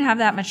because they didn't have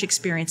that much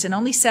experience, and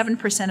only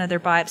 7% of their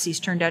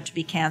biopsies turned out to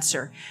be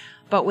cancer.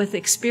 But with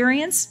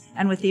experience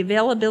and with the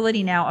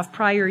availability now of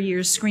prior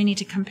years screening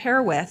to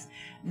compare with,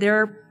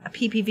 their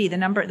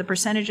PPV, the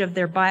percentage of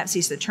their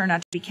biopsies that turn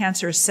out to be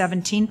cancer is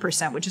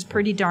 17%, which is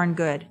pretty darn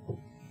good.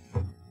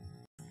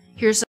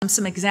 Here's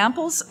some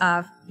examples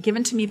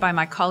given to me by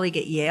my colleague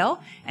at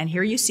Yale. And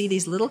here you see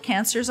these little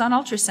cancers on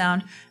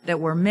ultrasound that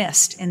were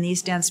missed in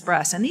these dense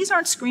breasts. And these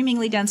aren't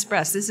screamingly dense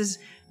breasts.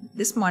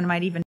 This one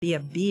might even be a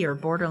B or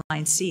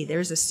borderline C.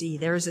 There's a C,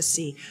 there's a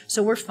C.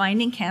 So we're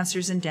finding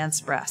cancers in dense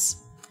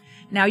breasts.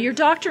 Now, your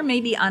doctor may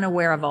be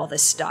unaware of all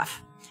this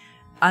stuff,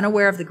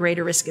 unaware of the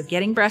greater risk of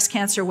getting breast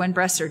cancer when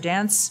breasts are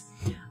dense,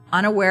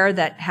 unaware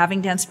that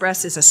having dense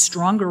breasts is a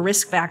stronger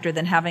risk factor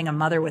than having a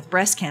mother with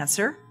breast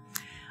cancer,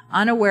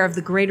 unaware of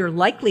the greater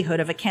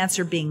likelihood of a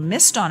cancer being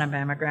missed on a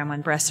mammogram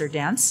when breasts are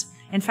dense.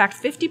 In fact,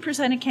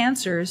 50% of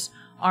cancers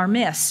are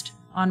missed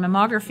on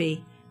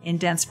mammography in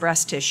dense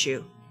breast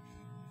tissue.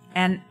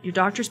 And your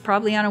doctor's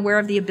probably unaware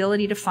of the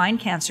ability to find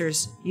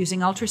cancers using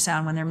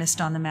ultrasound when they're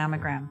missed on the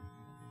mammogram.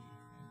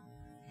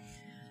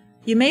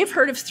 You may have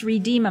heard of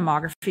 3D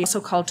mammography,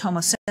 also called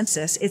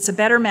tomosynthesis. It's a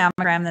better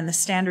mammogram than the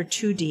standard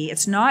 2D.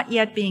 It's not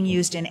yet being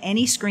used in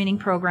any screening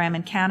program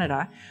in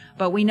Canada,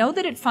 but we know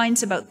that it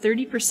finds about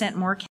 30%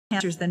 more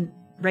cancers than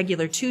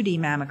regular 2D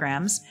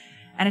mammograms,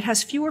 and it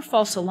has fewer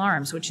false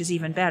alarms, which is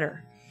even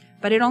better.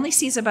 But it only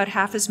sees about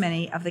half as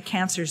many of the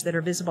cancers that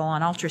are visible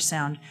on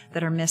ultrasound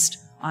that are missed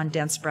on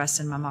dense breasts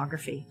in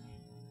mammography.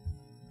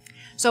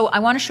 So I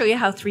want to show you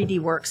how 3D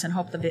works, and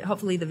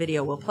hopefully the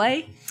video will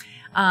play.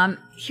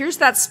 Here's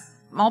that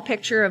small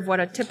picture of what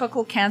a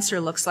typical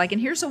cancer looks like.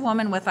 And here's a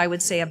woman with, I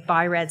would say, a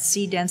BI-RAD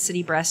C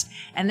density breast.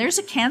 And there's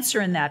a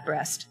cancer in that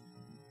breast.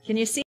 Can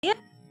you see it?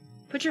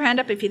 Put your hand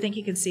up if you think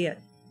you can see it.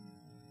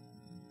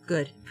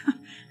 Good.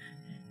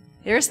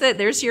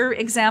 There's your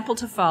example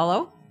to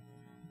follow.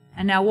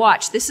 And now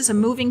watch. This is a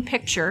moving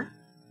picture.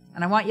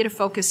 And I want you to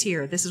focus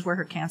here. This is where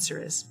her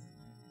cancer is.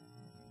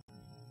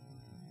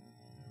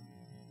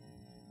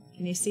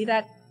 Can you see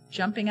that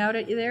jumping out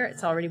at you there?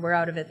 We're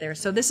out of it there.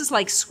 So this is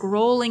like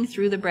scrolling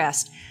through the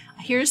breast.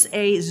 Here's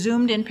a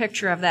zoomed in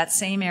picture of that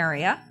same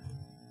area.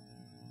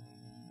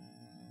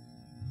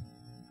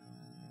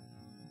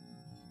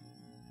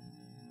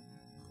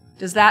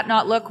 Does that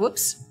not look,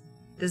 whoops,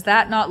 does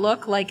that not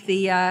look like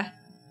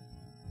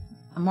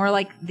more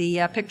like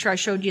the picture I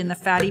showed you in the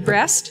fatty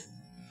breast?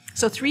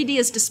 So 3D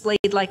is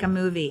displayed like a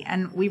movie,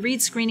 and we read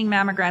screening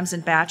mammograms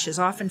in batches,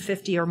 often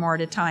 50 or more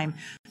at a time.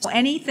 So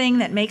anything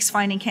that makes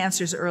finding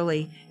cancers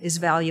early is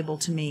valuable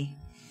to me.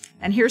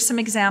 And here's some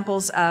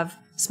examples of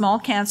small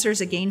cancers,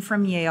 again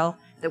from Yale,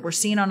 that were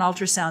seen on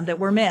ultrasound that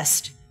were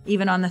missed,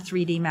 even on the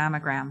 3D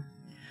mammogram.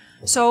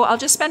 So I'll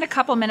just spend a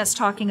couple minutes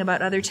talking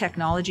about other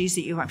technologies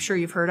that I'm sure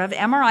you've heard of.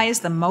 MRI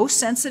is the most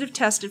sensitive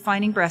test at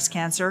finding breast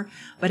cancer,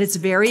 but it's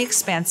very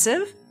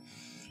expensive.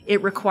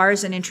 It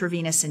requires an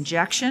intravenous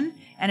injection,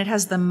 and it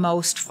has the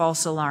most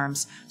false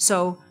alarms.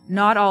 So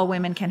not all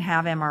women can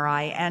have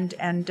MRI. And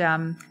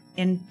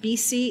in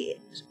BC,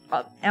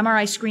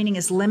 MRI screening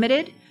is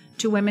limited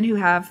to women who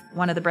have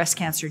one of the breast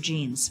cancer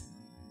genes.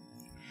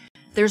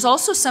 There's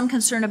also some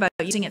concern about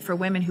using it for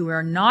women who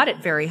are not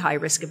at very high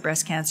risk of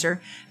breast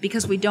cancer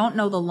because we don't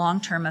know the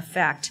long-term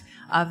effect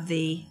of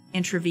the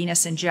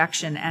intravenous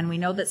injection, and we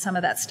know that some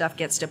of that stuff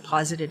gets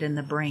deposited in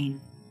the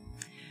brain.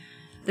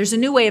 There's a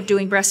new way of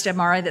doing breast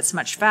MRI that's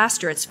much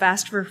faster. It's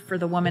faster for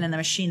the woman in the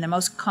machine. The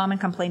most common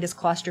complaint is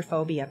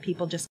claustrophobia.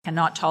 People just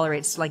cannot tolerate it.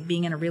 It's like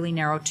being in a really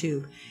narrow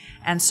tube.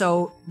 And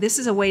so this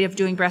is a way of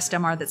doing breast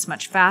MRI that's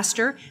much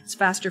faster. It's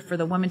faster for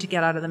the woman to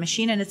get out of the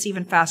machine, and it's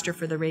even faster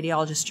for the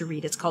radiologist to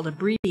read. It's called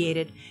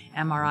abbreviated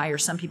MRI, or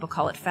some people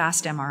call it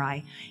fast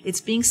MRI.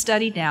 It's being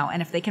studied now,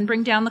 and if they can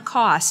bring down the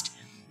cost,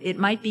 it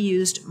might be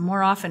used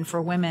more often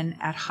for women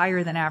at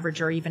higher than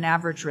average or even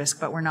average risk,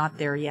 but we're not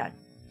there yet.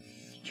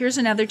 Here's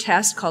another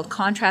test called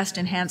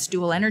contrast-enhanced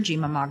dual energy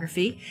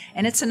mammography,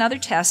 and it's another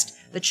test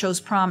that shows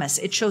promise.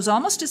 It shows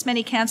almost as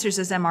many cancers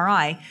as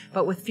MRI,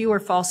 but with fewer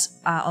false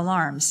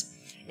alarms.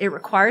 It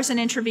requires an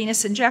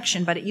intravenous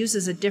injection, but it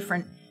uses a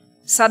different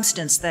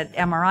substance that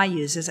MRI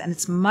uses, and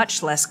it's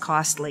much less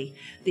costly.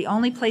 The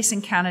only place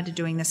in Canada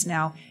doing this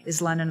now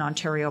is London,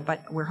 Ontario,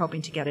 but we're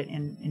hoping to get it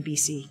in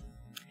BC.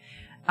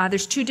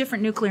 There's 2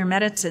 different nuclear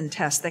medicine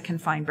tests that can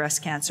find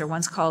breast cancer.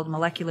 One's called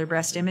molecular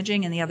breast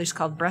imaging, and the other's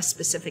called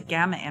breast-specific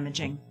gamma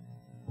imaging.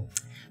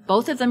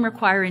 Both of them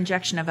require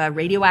injection of a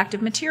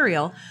radioactive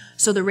material,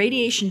 so the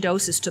radiation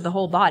dose is to the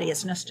whole body.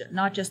 It's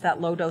not just that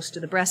low dose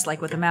to the breast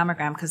like with a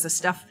mammogram, because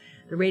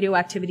the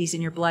radioactivity is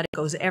in your blood, it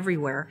goes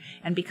everywhere.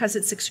 And because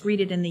it's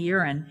excreted in the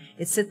urine,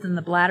 it sits in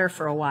the bladder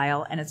for a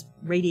while, and it's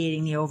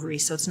radiating the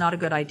ovaries, so it's not a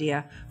good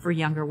idea for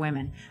younger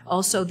women.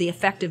 Also, the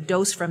effective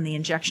dose from the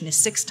injection is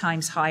 6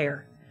 times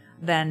higher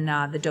than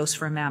the dose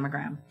for a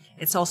mammogram.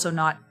 It's also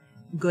not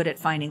good at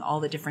finding all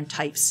the different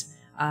types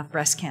of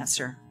breast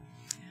cancer.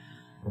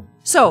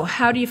 So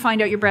how do you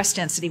find out your breast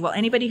density? Well,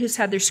 anybody who's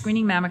had their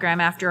screening mammogram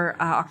after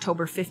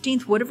October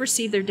 15th would have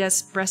received their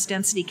breast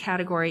density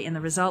category in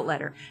the result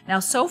letter. Now,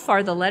 so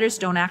far, the letters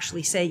don't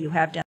actually say you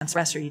have dense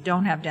breasts or you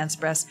don't have dense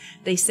breasts.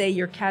 They say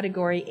your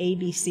category A,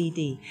 B, C,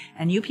 D.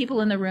 And you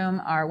people in the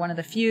room are one of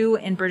the few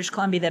in British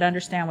Columbia that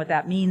understand what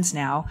that means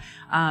now.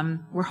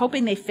 We're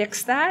hoping they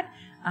fix that.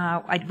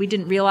 We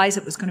didn't realize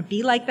it was going to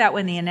be like that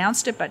when they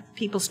announced it, but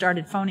people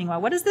started phoning,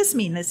 well, what does this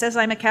mean? It says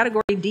I'm a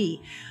category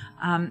D.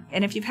 And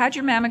if you've had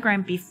your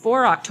mammogram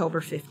before October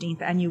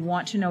 15th and you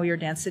want to know your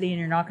density and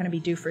you're not going to be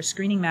due for a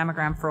screening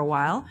mammogram for a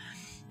while,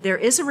 there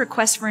is a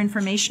request for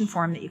information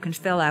form that you can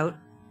fill out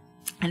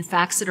and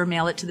fax it or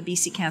mail it to the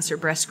BC Cancer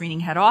Breast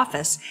Screening Head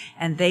Office,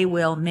 and they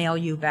will mail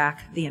you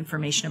back the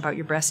information about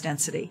your breast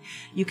density.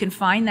 You can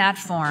find that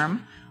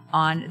form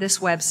on this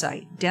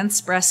website,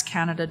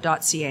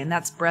 densebreastcanada.ca, and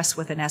that's breast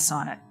with an S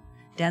on it,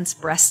 Dense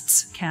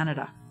Breasts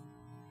Canada.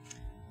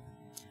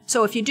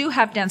 So if you do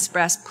have dense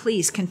breasts,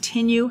 please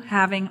continue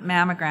having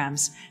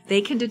mammograms. They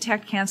can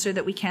detect cancer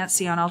that we can't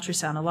see on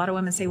ultrasound. A lot of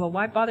women say, well,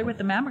 why bother with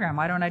the mammogram?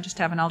 Why don't I just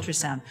have an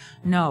ultrasound?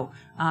 No,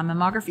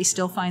 mammography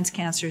still finds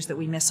cancers that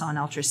we miss on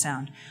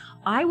ultrasound.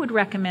 I would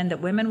recommend that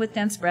women with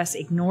dense breasts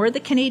ignore the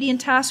Canadian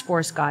Task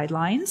Force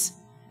guidelines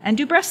and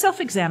do breast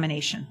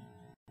self-examination.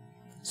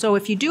 So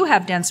if you do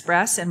have dense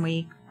breasts and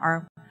we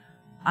are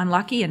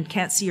unlucky and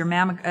can't see your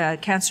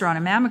cancer on a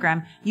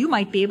mammogram, you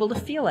might be able to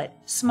feel it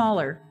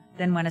smaller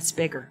than when it's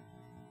bigger.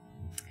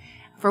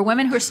 For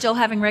women who are still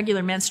having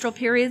regular menstrual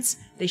periods,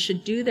 they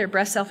should do their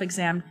breast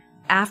self-exam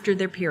after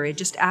their period,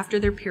 just after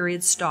their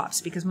period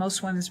stops, because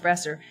most women's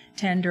breasts are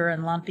tender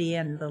and lumpy,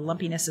 and the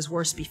lumpiness is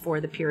worse before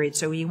the period.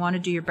 So you want to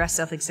do your breast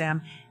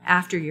self-exam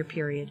after your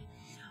period.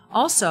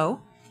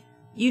 Also,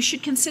 you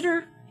should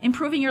consider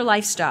improving your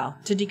lifestyle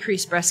to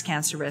decrease breast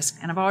cancer risk.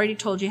 And I've already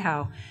told you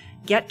how.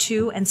 Get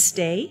to and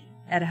stay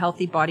at a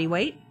healthy body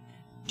weight,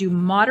 do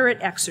moderate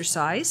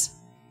exercise,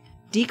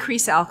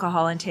 decrease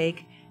alcohol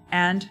intake,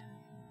 and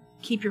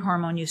keep your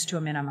hormone use to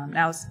a minimum.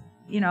 Now,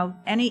 you know,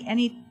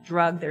 any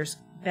drug, there's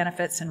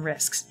benefits and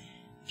risks.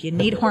 If you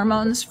need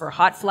hormones for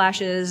hot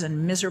flashes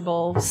and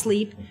miserable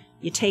sleep,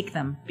 you take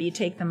them, but you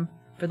take them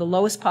for the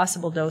lowest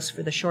possible dose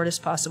for the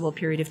shortest possible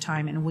period of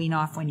time and wean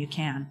off when you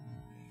can.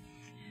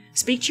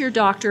 Speak to your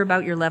doctor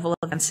about your level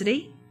of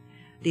density,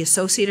 the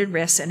associated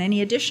risks, and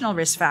any additional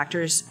risk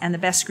factors, and the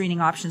best screening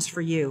options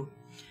for you.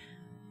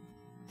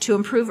 To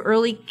improve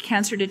early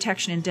cancer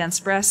detection in dense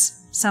breasts,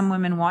 some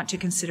women want to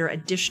consider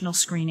additional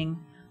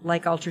screening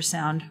like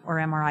ultrasound or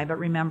MRI, but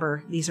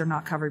remember, these are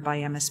not covered by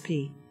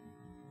MSP.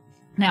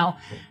 Now,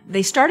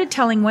 they started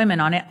telling women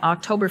on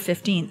October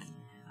 15th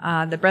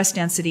the breast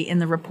density in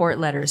the report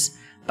letters,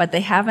 but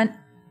they haven't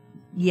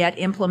yet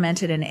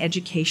implemented an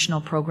educational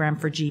program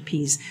for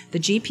GPs. The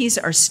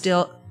GPs are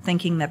still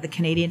thinking that the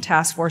Canadian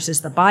Task Force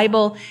is the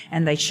Bible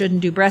and they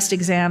shouldn't do breast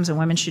exams and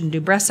women shouldn't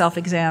do breast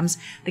self-exams.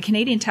 The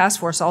Canadian Task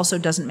Force also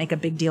doesn't make a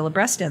big deal of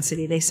breast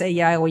density. They say,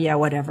 yeah, well, yeah,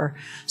 whatever.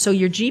 So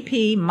your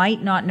GP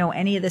might not know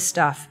any of this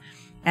stuff.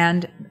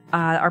 And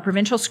our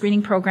provincial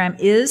screening program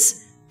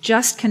is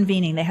just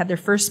convening. They had their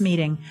first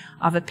meeting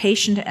of a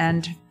patient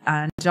and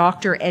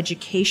doctor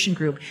education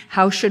group.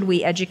 How should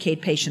we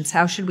educate patients?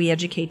 How should we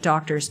educate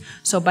doctors?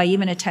 So by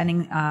even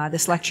attending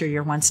this lecture,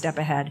 you're one step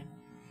ahead.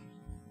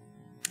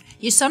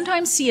 You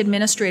sometimes see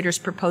administrators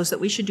propose that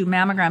we should do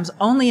mammograms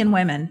only in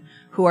women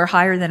who are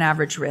higher than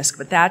average risk,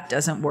 but that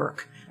doesn't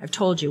work. I've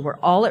told you, we're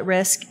all at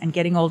risk, and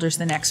getting older is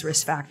the next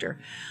risk factor.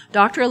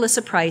 Dr.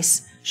 Alyssa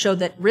Price showed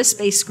that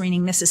risk-based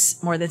screening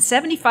misses more than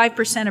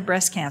 75% of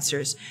breast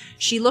cancers.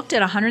 She looked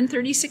at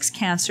 136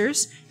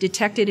 cancers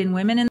detected in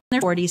women in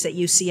their 40s at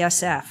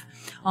UCSF.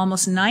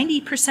 Almost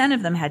 90%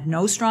 of them had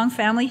no strong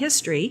family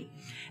history,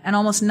 and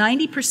almost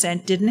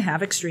 90% didn't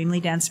have extremely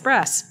dense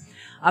breasts.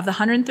 Of the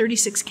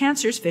 136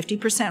 cancers,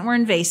 50% were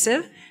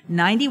invasive,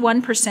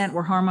 91%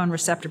 were hormone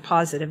receptor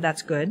positive.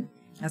 That's good.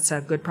 That's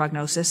a good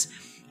prognosis.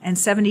 And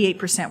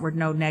 78% were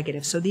node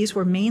negative. So these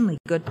were mainly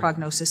good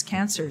prognosis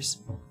cancers.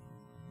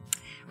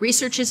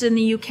 Researchers in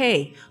the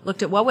UK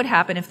looked at what would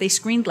happen if they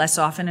screened less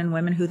often in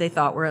women who they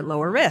thought were at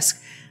lower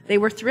risk. They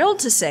were thrilled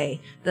to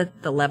say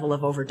that the level of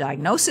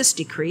overdiagnosis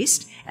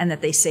decreased and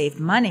that they saved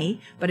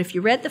money, but if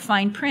you read the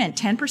fine print,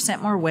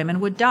 10% more women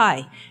would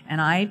die,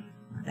 and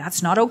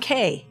that's not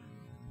okay.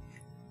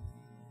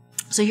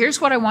 So here's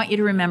what I want you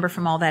to remember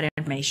from all that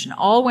information.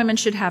 All women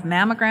should have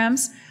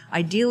mammograms,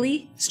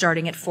 ideally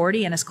starting at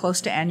 40 and as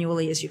close to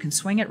annually as you can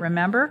swing it.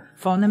 Remember,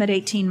 phone them at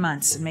 18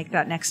 months and make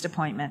that next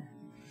appointment.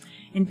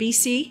 In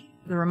BC,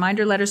 the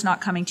reminder letter's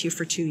not coming to you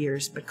for 2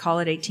 years, but call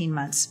it 18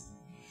 months.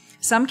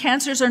 Some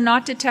cancers are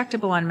not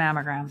detectable on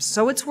mammograms,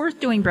 so it's worth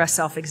doing breast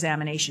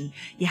self-examination.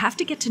 You have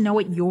to get to know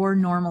what your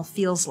normal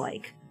feels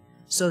like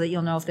so that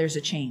you'll know if there's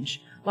a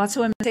change. Lots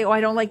of women say, oh,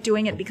 I don't like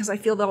doing it because I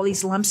feel all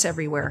these lumps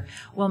everywhere.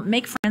 Well,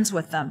 make friends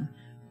with them.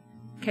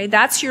 Okay,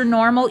 that's your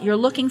normal. You're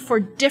looking for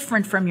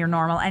different from your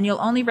normal, and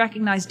you'll only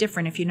recognize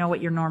different if you know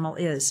what your normal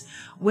is.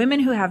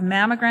 Women who have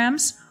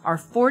mammograms are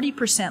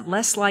 40%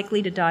 less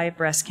likely to die of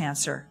breast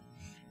cancer.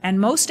 And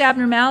most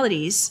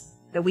abnormalities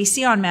that we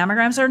see on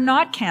mammograms are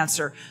not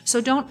cancer,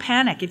 so don't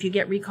panic if you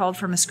get recalled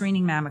from a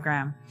screening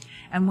mammogram.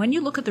 And when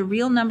you look at the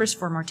real numbers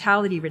for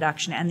mortality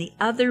reduction and the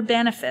other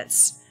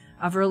benefits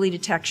of early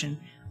detection,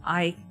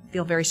 I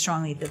feel very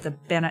strongly that the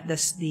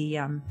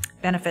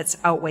benefits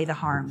outweigh the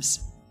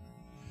harms.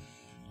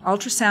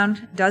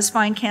 Ultrasound does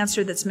find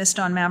cancer that's missed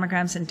on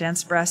mammograms and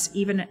dense breasts,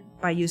 even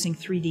by using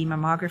 3D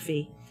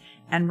mammography.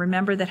 And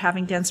remember that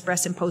having dense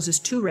breasts imposes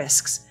two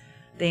risks.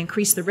 They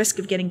increase the risk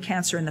of getting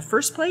cancer in the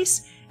first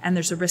place, and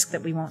there's a risk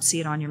that we won't see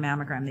it on your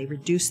mammogram. They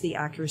reduce the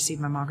accuracy of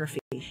mammography.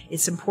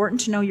 It's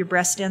important to know your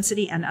breast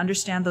density and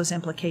understand those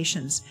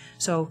implications.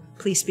 So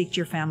please speak to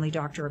your family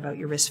doctor about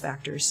your risk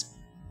factors.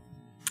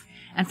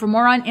 And for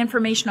more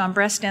information on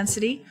breast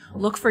density,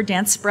 look for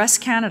Dense Breast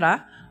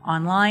Canada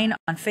online,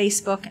 on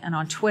Facebook, and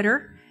on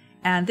Twitter.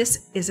 And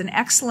this is an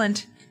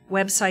excellent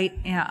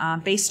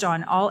website based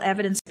on all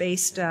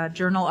evidence-based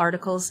journal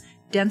articles,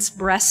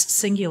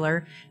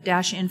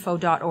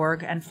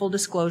 densebreastsingular-info.org. And full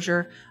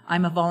disclosure,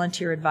 I'm a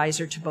volunteer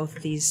advisor to both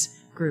of these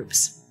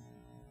groups.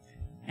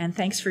 And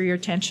thanks for your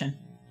attention.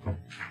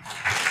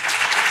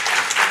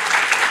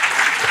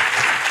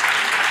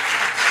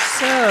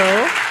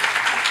 So,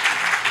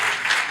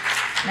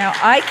 now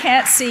I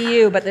can't see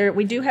you, but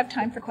we do have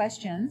time for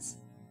questions.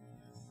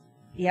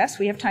 Yes,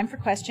 we have time for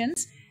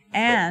questions.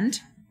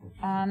 And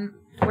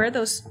where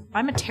those,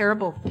 I'm a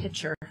terrible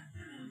pitcher.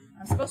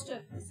 I'm supposed to,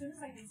 as soon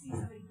as I can see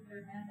somebody put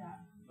their hand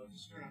up.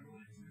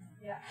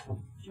 Yeah. Do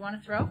you want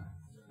to throw?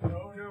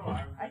 No.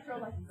 I throw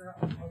like a girl.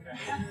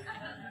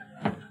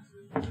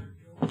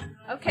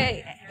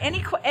 Okay.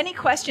 Any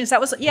questions? That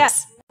was,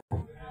 yes.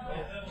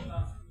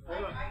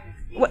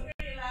 What?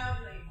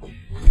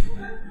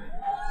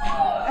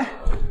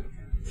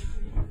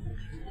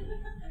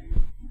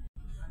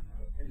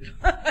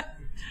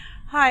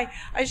 Hi,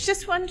 I was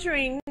just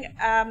wondering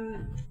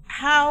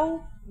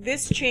how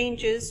this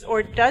changes,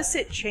 or does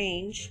it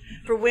change,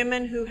 for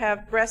women who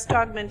have breast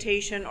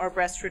augmentation or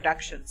breast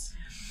reductions?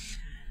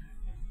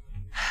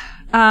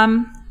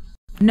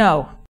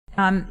 No.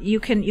 You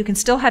can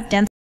still have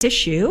dense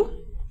tissue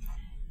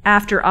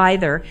after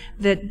either.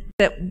 The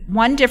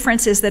one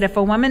difference is that if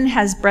a woman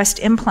has breast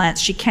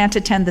implants, she can't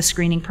attend the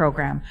screening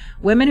program.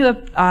 Women who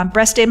have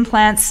breast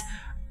implants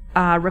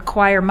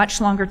require much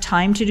longer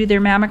time to do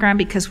their mammogram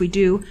because we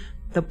do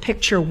the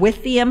picture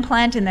with the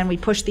implant and then we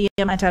push the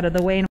implant out of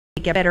the way and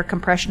we get better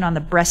compression on the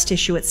breast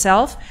tissue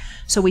itself.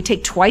 So we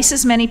take twice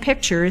as many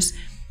pictures,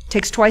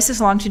 takes twice as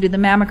long to do the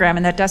mammogram,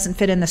 and that doesn't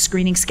fit in the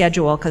screening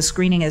schedule because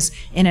screening is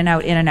in and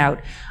out, in and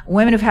out.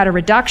 Women who've had a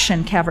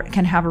reduction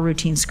can have a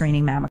routine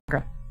screening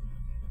mammogram.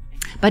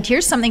 But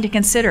here's something to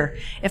consider.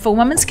 If a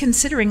woman's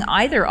considering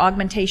either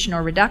augmentation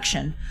or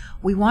reduction,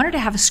 we want her to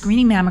have a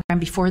screening mammogram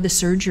before the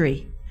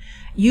surgery.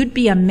 You'd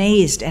be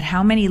amazed at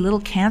how many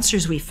little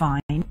cancers we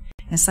find.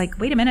 And it's like,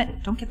 wait a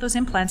minute, don't get those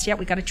implants yet,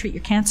 we got to treat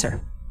your cancer.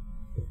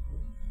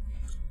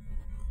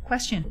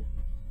 Question?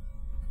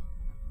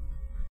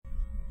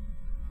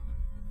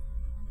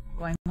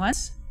 Going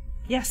once?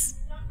 Yes?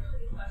 Not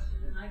really a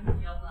question, and I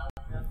can yell loud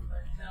enough,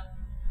 but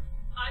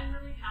I'm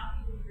really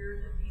happy to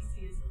hear that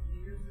BC is the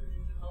leader for the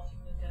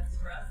developing of dense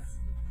breasts,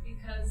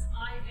 because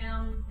I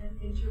am an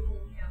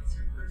integral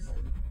cancer person.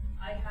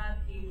 I had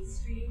a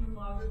screening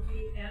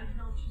mammography and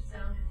an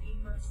ultrasound, and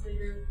 8 months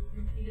later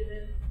repeated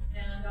it,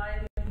 and I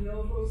am the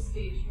Novo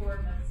stage 4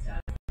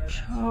 metastatic breast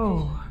cancer.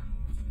 Oh,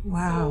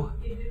 wow.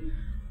 So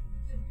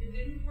it It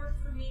didn't work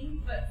for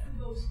me, but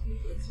for those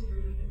people, it's a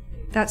really good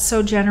thing. That's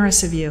so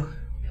generous of you.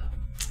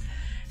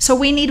 So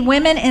we need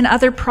women in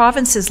other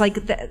provinces,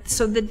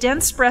 so the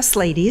dense breast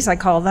ladies, I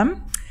call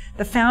them,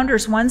 the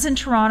founders, one's in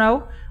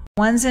Toronto,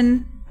 one's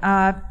in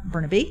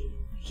Burnaby,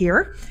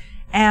 here,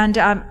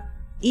 and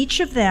each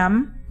of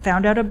them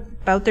found out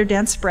about their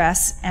dense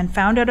breasts and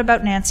found out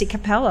about Nancy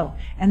Capello.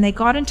 And they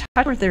got in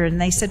touch with her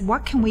and they said,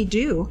 what can we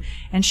do?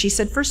 And she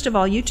said, first of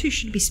all, you two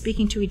should be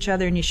speaking to each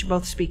other and you should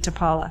both speak to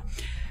Paula.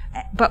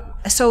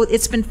 So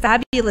it's been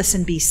fabulous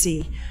in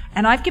BC.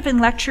 And I've given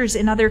lectures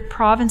in other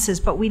provinces,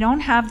 but we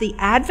don't have the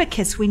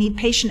advocates. We need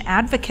patient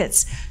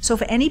advocates. So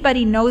if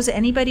anybody knows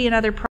anybody in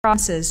other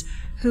provinces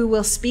who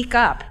will speak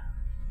up,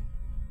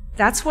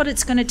 that's what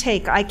it's going to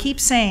take. I keep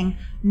saying,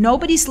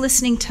 nobody's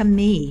listening to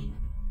me.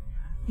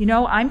 You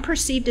know, I'm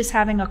perceived as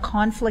having a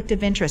conflict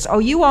of interest. Oh,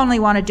 you only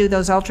want to do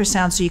those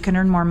ultrasounds so you can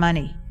earn more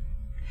money.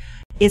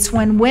 It's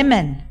when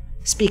women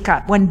speak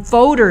up, when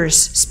voters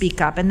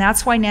speak up. And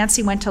that's why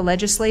Nancy went to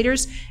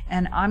legislators,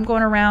 and I'm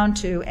going around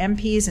to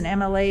MPs and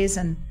MLAs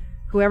and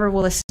whoever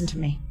will listen to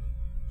me.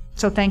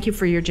 So thank you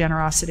for your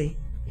generosity.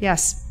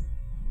 Yes.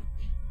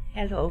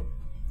 Hello.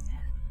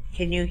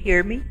 Can you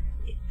hear me?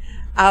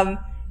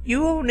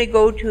 You only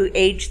go to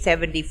age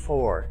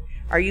 74.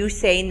 Are you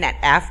saying that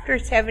after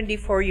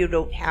 74 you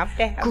don't have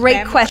to have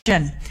Great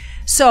question.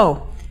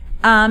 So,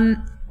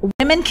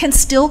 women can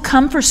still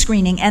come for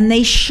screening, and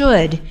they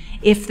should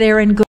if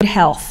they're in good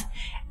health.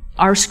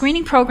 Our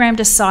screening program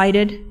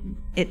decided,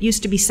 it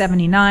used to be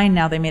 79,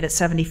 now they made it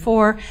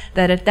 74,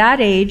 that at that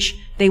age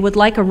they would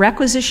like a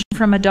requisition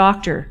from a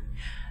doctor.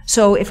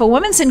 So if a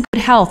woman's in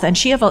good health and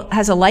she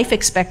has a life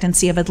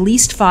expectancy of at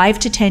least 5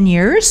 to 10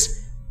 years,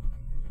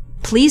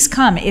 please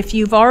come. If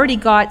you've already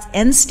got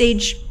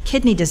end-stage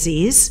kidney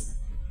disease,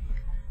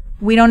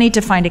 we don't need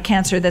to find a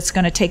cancer that's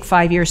going to take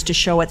 5 years to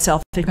show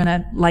itself. You're going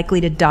to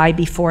likely to die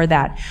before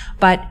that.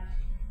 But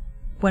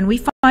when we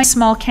find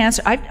small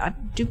cancer, I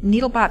do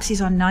needle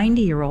biopsies on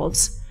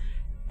 90-year-olds,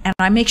 and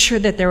I make sure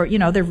that they're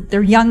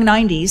young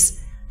 90s.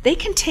 They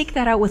can take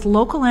that out with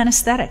local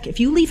anesthetic. If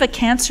you leave a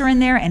cancer in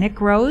there and it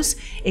grows,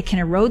 it can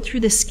erode through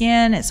the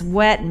skin. It's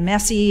wet and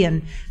messy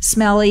and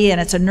smelly, and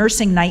it's a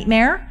nursing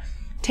nightmare.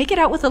 Take it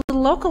out with a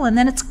little local and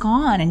then it's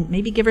gone, and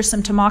maybe give her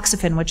some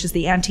tamoxifen, which is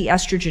the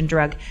anti-estrogen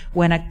drug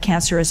when a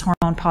cancer is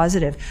hormone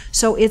positive.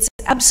 So it's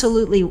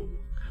absolutely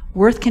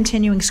worth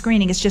continuing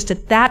screening. It's just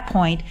at that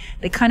point,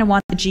 they kind of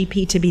want the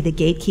GP to be the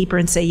gatekeeper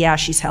and say, yeah,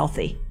 she's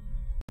healthy.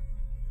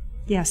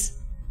 Yes?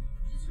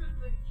 Just real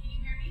quick, can you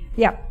hear me?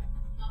 Yeah. I know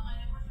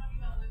we're talking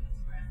about women's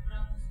breast, but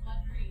I'm just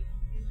wondering,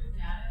 is there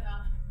data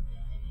about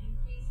an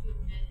increase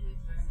with men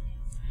with breast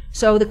cancer?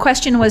 So the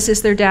question was,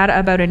 is there data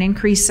about an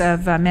increase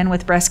of men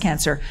with breast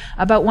cancer?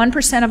 About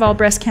 1% of all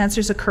breast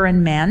cancers occur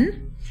in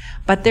men,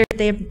 but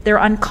they're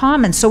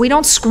uncommon, so we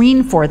don't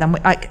screen for them,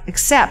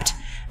 except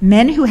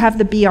men who have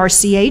the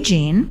BRCA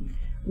gene,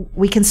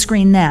 we can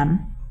screen them.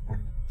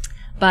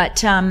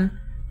 But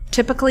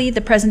typically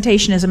the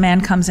presentation is a man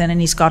comes in and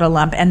he's got a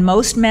lump, and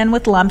most men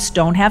with lumps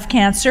don't have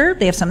cancer.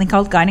 They have something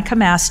called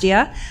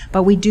gynecomastia,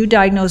 but we do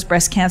diagnose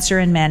breast cancer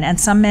in men. And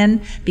some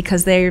men,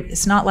 because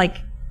it's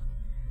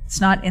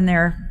not in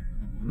their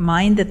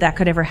mind that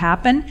could ever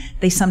happen,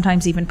 they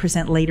sometimes even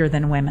present later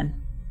than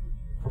women.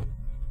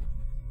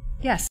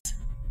 Yes?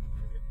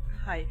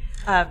 Hi.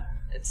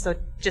 So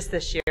just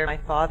this year, my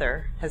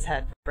father has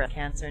had breast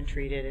cancer and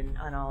treated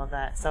and all of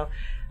that. So,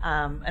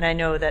 and I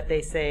know that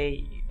they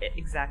say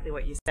exactly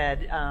what you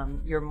said.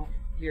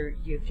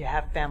 You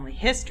have family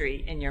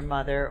history in your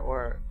mother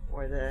or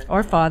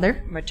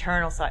father,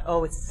 maternal side.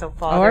 Oh, it's so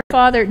father. Or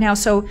father. Now,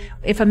 so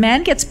if a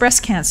man gets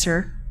breast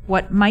cancer,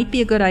 what might be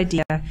a good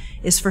idea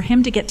is for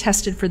him to get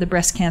tested for the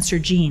breast cancer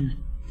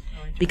gene,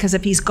 because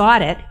if he's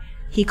got it,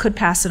 he could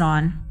pass it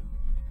on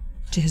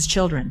to his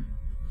children.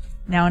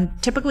 Now,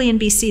 typically in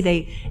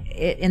BC,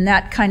 in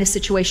that kind of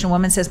situation, a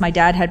woman says, my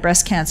dad had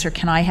breast cancer,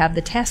 can I have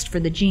the test for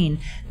the gene?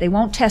 They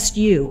won't test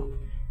you.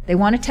 They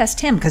want to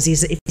test him, because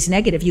if he's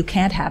negative, you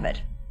can't have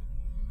it.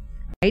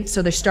 Right?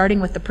 So they're starting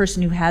with the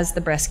person who has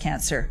the breast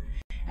cancer.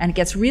 And it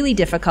gets really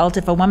difficult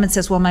if a woman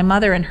says, well, my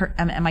mother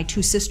and my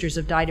 2 sisters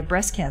have died of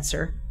breast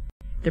cancer.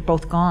 They're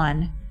both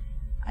gone.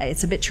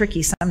 It's a bit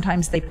tricky.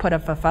 Sometimes they put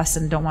up a fuss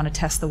and don't want to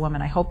test the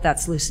woman. I hope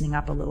that's loosening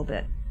up a little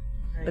bit.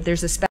 But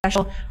there's a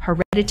special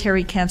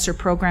hereditary cancer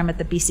program at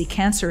the BC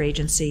Cancer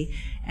Agency,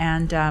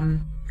 and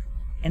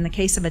in the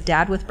case of a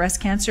dad with breast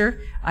cancer,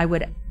 I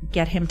would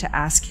get him to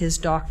ask his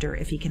doctor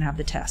if he can have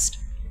the test.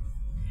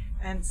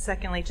 And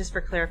secondly, just for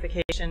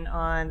clarification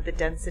on the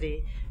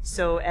density,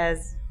 so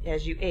as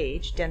you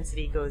age,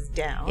 density goes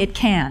down. It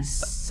can.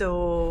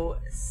 So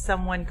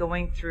someone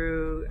going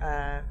through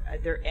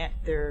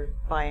their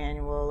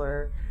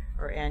biannual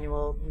or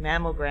annual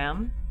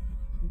mammogram,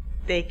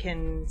 they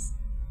can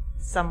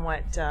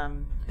somewhat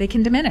they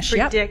can diminish,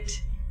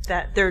 predict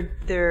that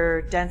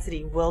their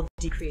density will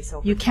decrease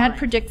over time. You can't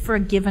predict for a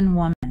given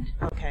woman.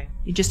 Okay.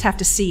 You just have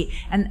to see.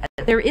 And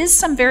there is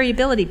some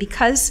variability,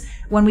 because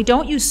when we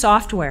don't use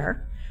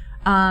software,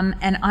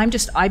 and I'm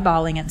just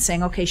eyeballing it and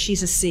saying, okay,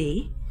 she's a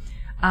C,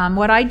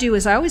 What I do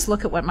is I always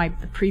look at what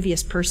the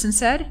previous person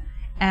said,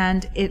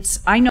 and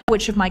I know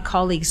which of my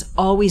colleagues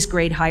always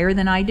grade higher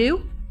than I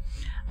do.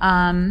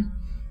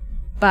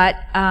 But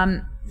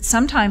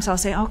sometimes I'll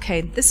say,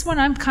 okay, this one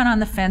I'm kind of on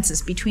the fence.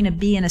 It's between a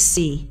B and a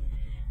C.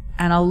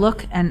 And I'll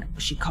look, and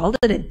she called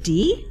it a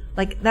D?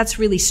 Like, that's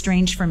really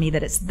strange for me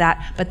that it's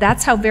that, but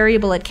that's how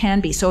variable it can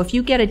be. So if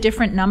you get a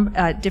different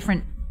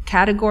different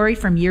category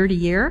from year to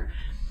year,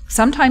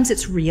 sometimes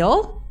it's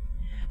real,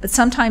 but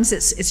sometimes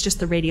it's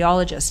just the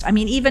radiologist. I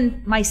mean,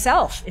 even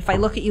myself, if I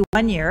look at you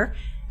one year,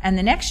 and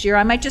the next year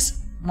I might just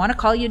want to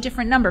call you a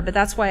different number, but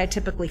that's why I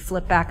typically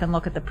flip back and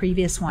look at the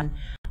previous one.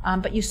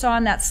 But you saw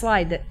on that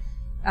slide that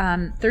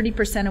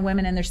 30% of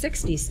women in their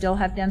 60s still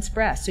have dense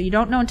breasts. So you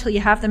don't know until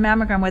you have the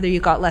mammogram whether you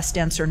got less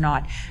dense or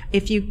not.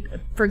 If you,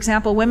 for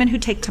example, women who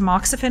take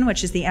tamoxifen,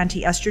 which is the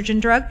anti-estrogen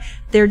drug,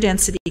 their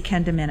density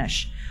can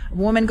diminish. A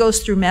woman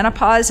goes through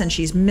menopause and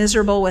she's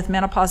miserable with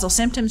menopausal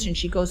symptoms and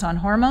she goes on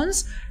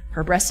hormones,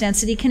 her breast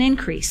density can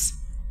increase.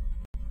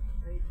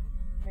 Great.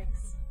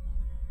 Thanks.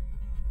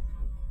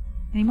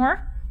 Any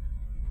more?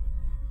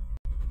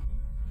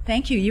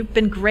 Thank you. You've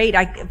been great.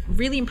 I'm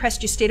really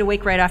impressed you stayed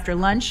awake right after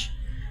lunch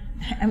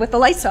and with the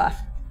lights off.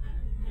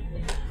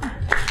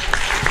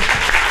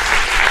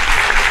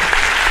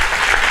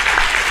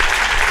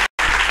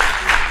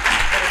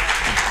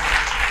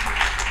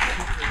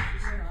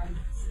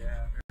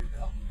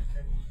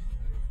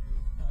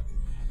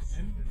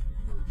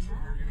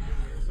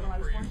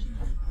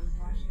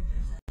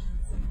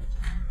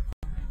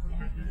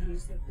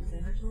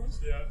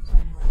 Yeah,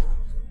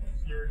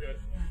 you were good.